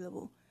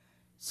available.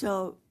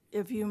 So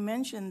if you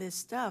mention this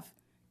stuff,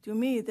 to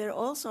me, they're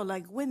also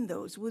like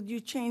windows. Would you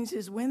change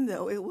this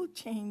window? It will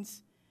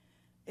change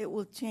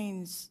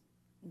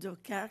the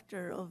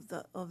character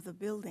of the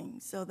building.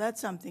 So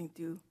that's something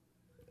to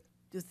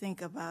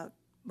think about.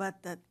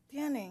 But the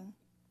tanning,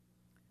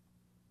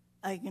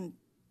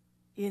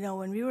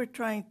 when we were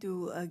trying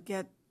to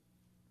get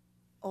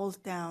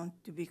Old Town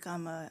to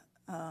become a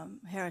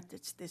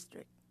heritage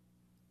district,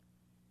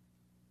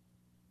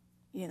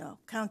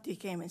 county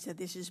came and said,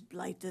 this is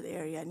blighted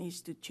area, needs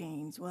to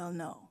change. Well,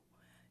 no.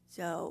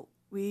 So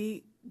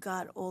we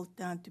got Old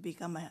Town to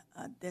become a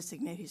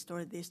designated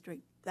historic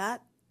district.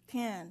 That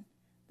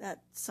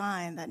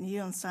sign, that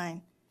neon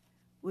sign,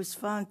 was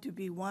found to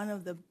be one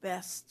of the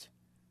best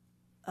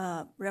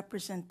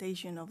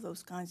representation of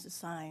those kinds of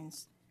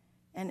signs.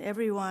 And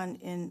everyone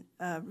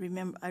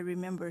I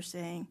remember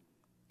saying,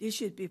 this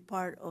should be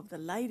part of the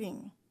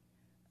lighting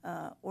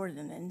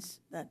ordinance,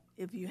 that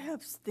if you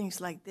have things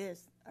like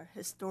this are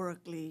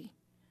historically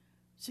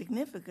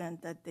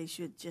significant, that they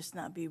should just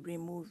not be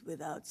removed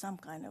without some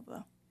kind of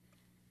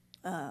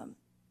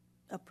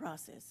a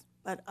process.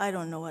 But I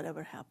don't know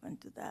whatever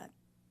happened to that.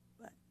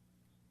 But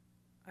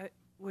I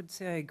would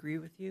say I agree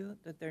with you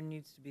that there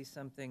needs to be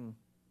something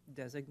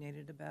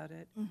designated about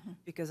it,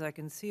 because I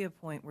can see a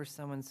point where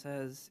someone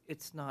says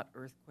it's not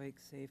earthquake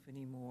safe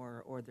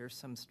anymore, or there's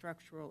some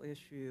structural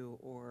issue,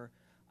 or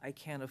I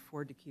can't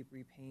afford to keep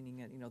repainting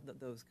it,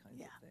 those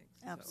kinds of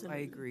things. absolutely. So I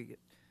agree.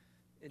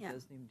 It Yeah.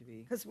 does need to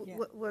be. Because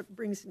what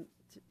brings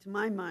to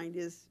my mind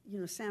is,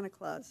 Santa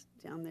Claus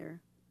down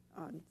there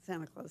on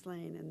Santa Claus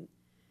Lane, and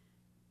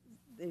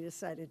they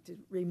decided to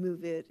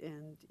remove it,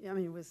 and,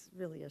 it was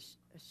really a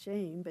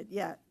shame, but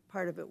yeah,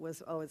 part of it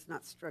was, it's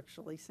not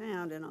structurally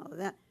sound and all of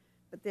that,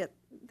 but that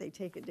they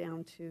take it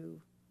down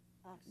to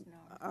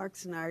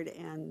Oxnard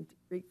and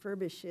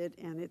refurbish it,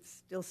 and it's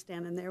still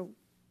standing there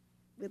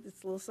with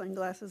its little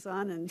sunglasses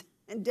on and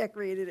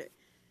decorated it.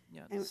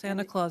 Yeah, And- Santa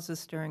and it- Claus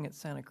is staring at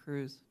Santa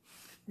Cruz.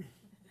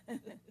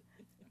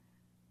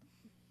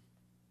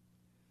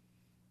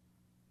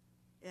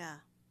 yeah.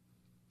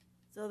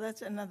 So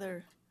that's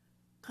another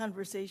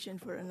conversation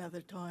for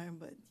another time,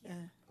 but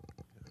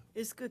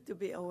it's good to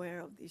be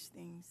aware of these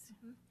things.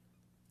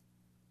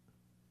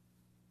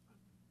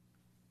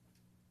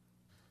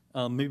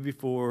 Maybe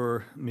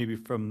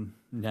from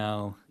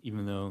now,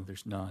 even though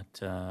there's not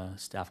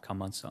staff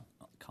comments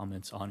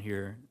on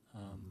here,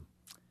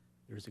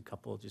 there's a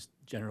couple just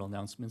general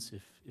announcements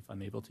if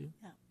I'm able to.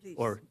 Yeah, please.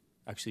 Or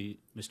actually,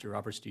 Mr.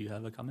 Roberts, do you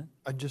have a comment?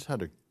 I just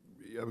had a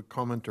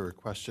comment or a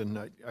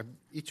question.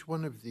 Each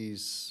one of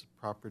these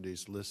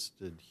properties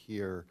listed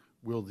here,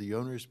 will the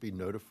owners be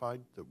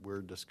notified that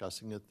we're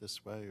discussing it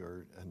this way,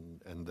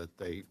 and that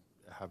they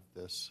have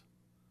this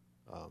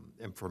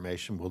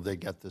information? Will they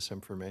get this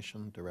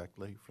information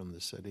directly from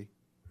the city?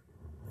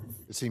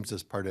 It seems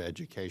as part of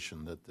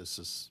education that this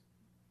is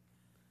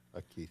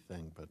a key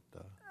thing, but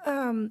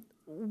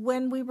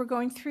When we were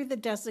going through the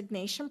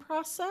designation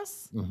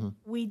process,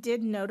 we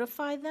did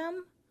notify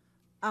them.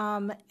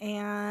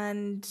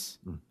 And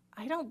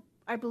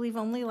I believe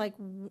only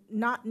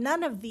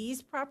none of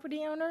these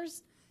property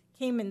owners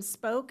came and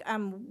spoke.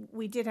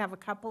 We did have a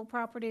couple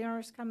property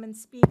owners come and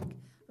speak.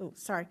 Oh,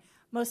 sorry.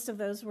 Most of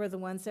those were the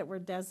ones that were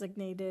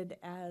designated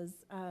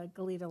as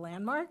Goleta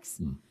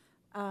landmarks.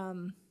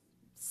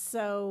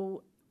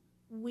 So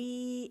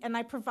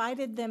I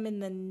provided them in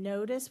the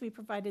notice, we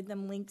provided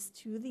them links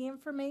to the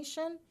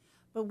information,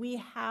 but we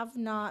have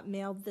not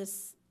mailed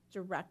this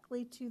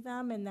directly to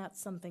them, and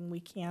that's something we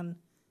can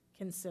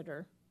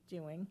consider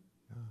doing.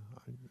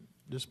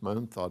 just my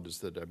own thought is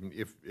that,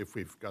 if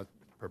we've got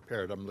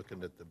prepared, I'm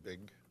looking at the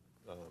big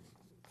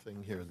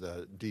thing here,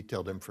 the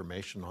detailed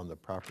information on the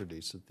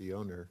properties that the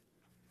owner,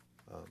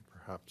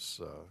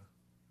 perhaps,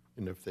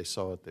 if they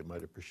saw it, they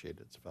might appreciate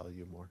its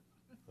value more.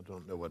 I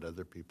don't know what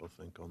other people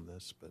think on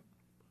this, but.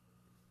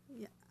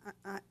 Yeah,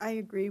 I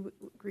agree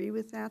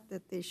with that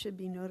they should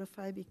be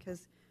notified,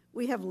 because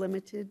we have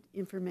limited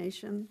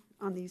information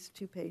on these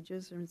 2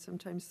 pages, or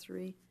sometimes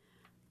 3.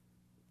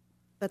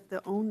 But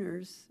the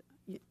owners,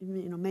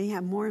 may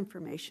have more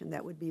information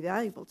that would be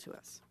valuable to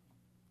us,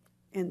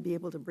 and be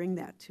able to bring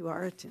that to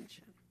our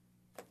attention.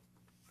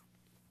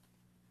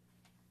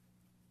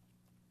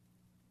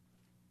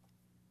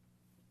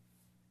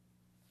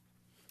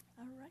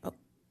 All right.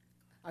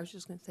 I was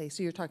just going to say,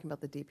 so you're talking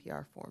about the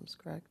DPR forms,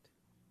 correct?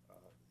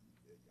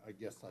 I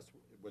guess that's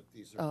what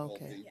these Oh, are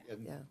called, okay.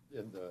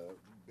 in the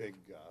big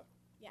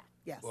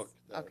Yes. book,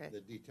 Okay. the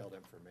detailed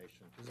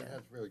information, because it Yeah.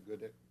 has very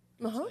good,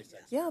 Uh-huh.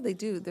 concise Yeah, they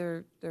do.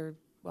 They're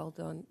well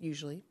done,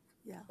 usually.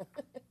 Yeah.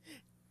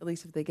 At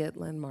least if they get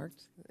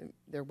landmarked,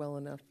 they're well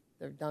enough,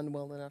 they're done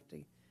well enough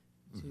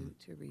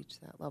to reach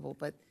that level.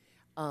 But,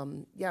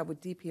 yeah, with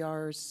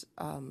DPRs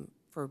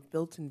for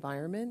built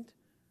environment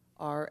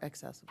are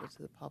accessible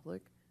to the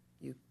public.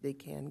 They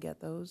can get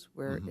those,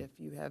 where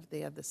if they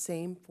have the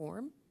same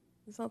form,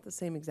 it's not the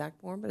same exact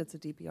form, but it's a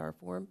DPR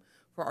form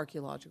for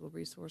archaeological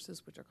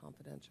resources, which are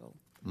confidential.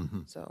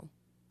 So,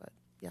 but,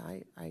 yeah,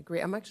 I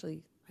agree.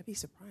 I'd be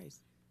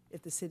surprised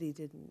if the city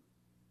didn't,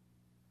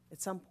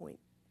 at some point,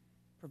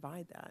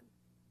 provide that.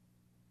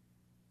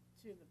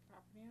 To the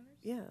property owners?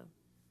 Yeah.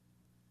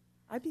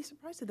 I'd be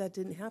surprised if that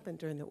didn't happen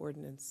during the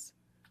ordinance.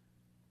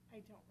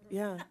 I don't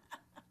remember.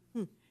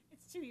 Yeah,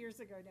 It's 2 years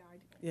ago now. I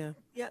don't yeah.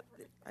 Yeah,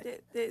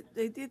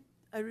 they did,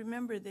 I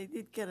remember they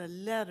did get a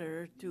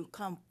letter to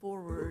come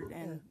forward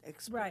and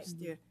express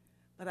their,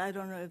 but I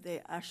don't know if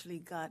they actually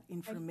got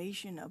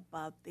information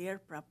about their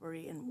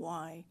property and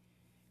why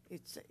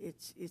it's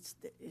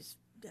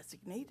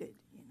designated,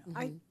 you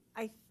know.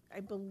 I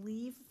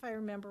believe, if I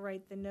remember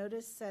right, the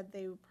notice said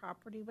the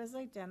property was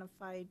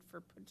identified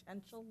for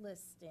potential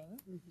listing.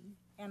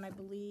 And I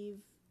believe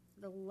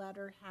the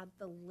letter had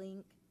the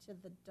link to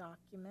the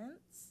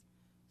documents.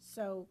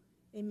 So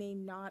they may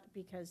not,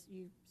 because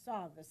you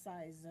saw the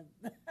size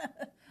of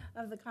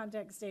of the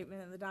contact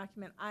statement and the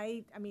document.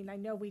 I mean, I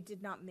know we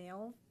did not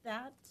mail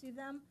that to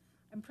them.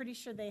 I'm pretty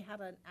sure they had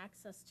an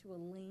access to a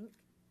link.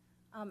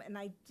 And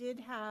I did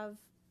have,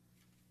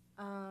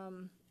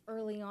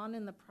 early on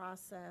in the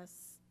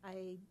process,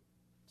 I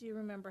do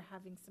remember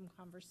having some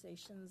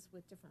conversations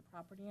with different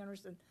property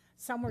owners, and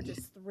some were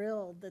just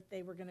thrilled that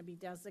they were going to be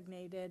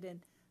designated. And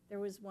there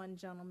was one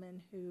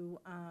gentleman who,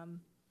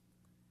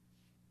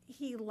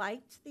 he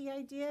liked the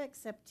idea,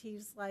 except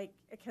he's like,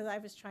 because I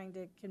was trying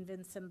to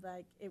convince him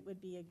that it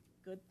would be a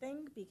good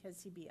thing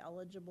because he'd be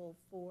eligible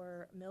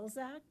for Mills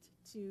Act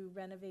to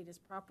renovate his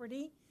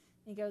property.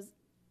 And he goes,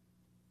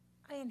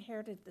 I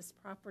inherited this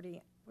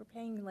property. We're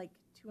paying like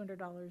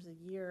 $200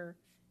 a year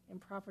in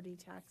property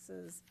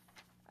taxes.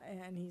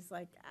 And he's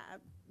like,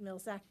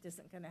 Mills Act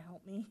isn't going to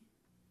help me.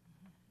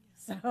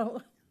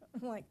 So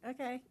I'm like,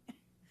 okay.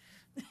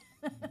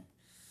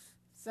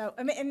 So,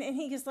 I mean, and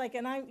he was like,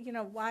 and I,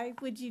 why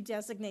would you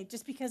designate,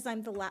 just because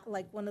I'm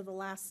like one of the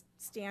last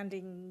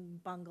standing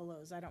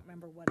bungalows, I don't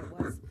remember what it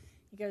was.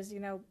 He goes,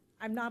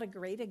 I'm not a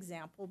great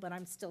example, but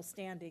I'm still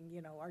standing,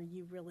 are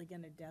you really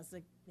going to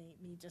designate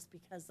me just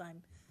because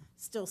I'm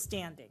still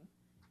standing?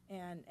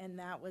 And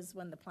that was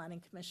when the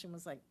Planning Commission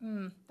was like,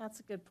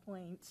 that's a good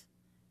point.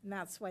 And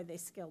that's why they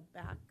scaled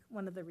back,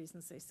 one of the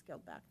reasons they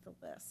scaled back the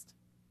list.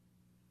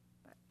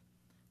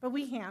 But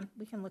we can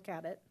look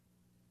at it.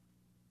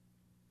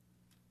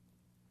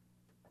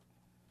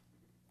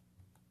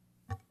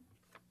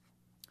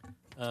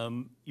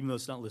 Even though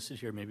it's not listed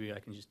here, maybe I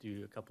can just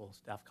do a couple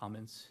staff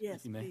comments,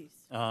 Yes, if you may. please.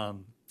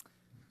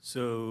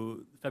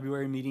 So the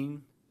February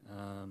meeting,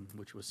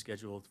 which was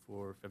scheduled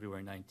for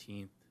February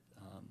 19th,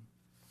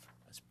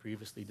 as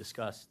previously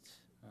discussed,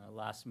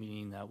 last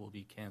meeting that will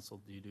be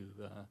canceled due to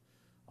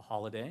a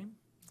holiday.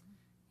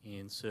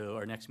 And so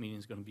our next meeting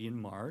is going to be in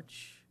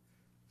March,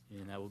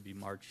 and that will be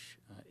March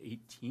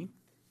 18th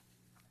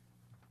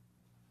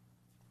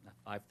at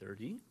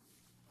 5:30.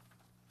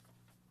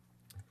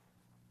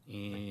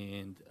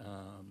 And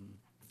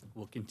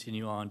we'll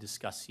continue on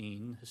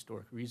discussing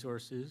historic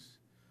resources.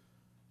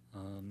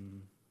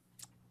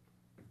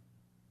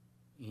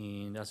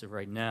 And as of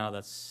right now,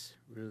 that's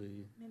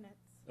really...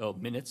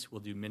 minutes.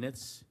 We'll do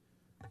minutes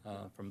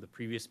from the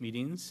previous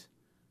meetings.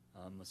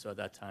 So at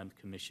that time, the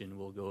commission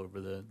will go over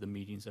the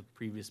meetings of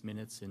previous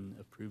minutes and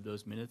approve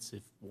those minutes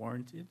if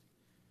warranted.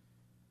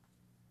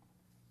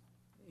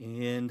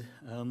 And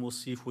we'll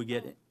see if we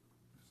get...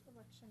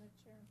 Election of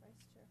chair and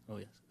vice chair. Oh,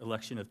 yes,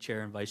 election of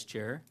chair and vice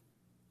chair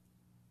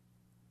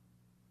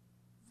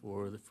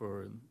for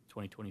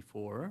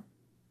 2024.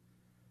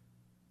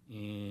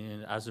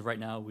 And as of right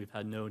now, we've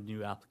had no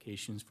new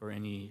applications for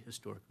any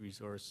historic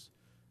resource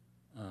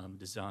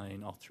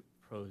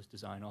proposed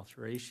design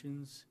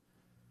alterations.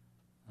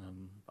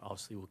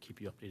 Obviously, we'll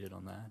keep you updated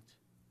on that.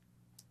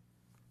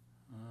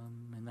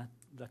 And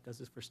that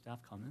does it for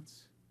staff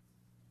comments.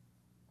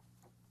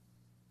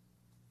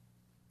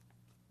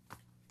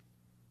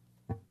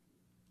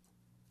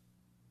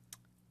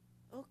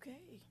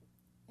 Okay.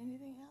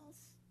 Anything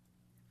else?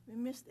 We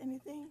missed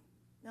anything?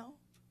 No?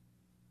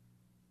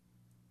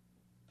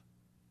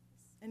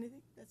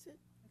 Anything? That's it?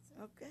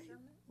 Okay.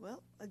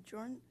 Well,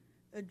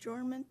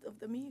 adjournment of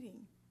the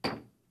meeting.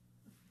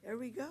 There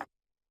we go.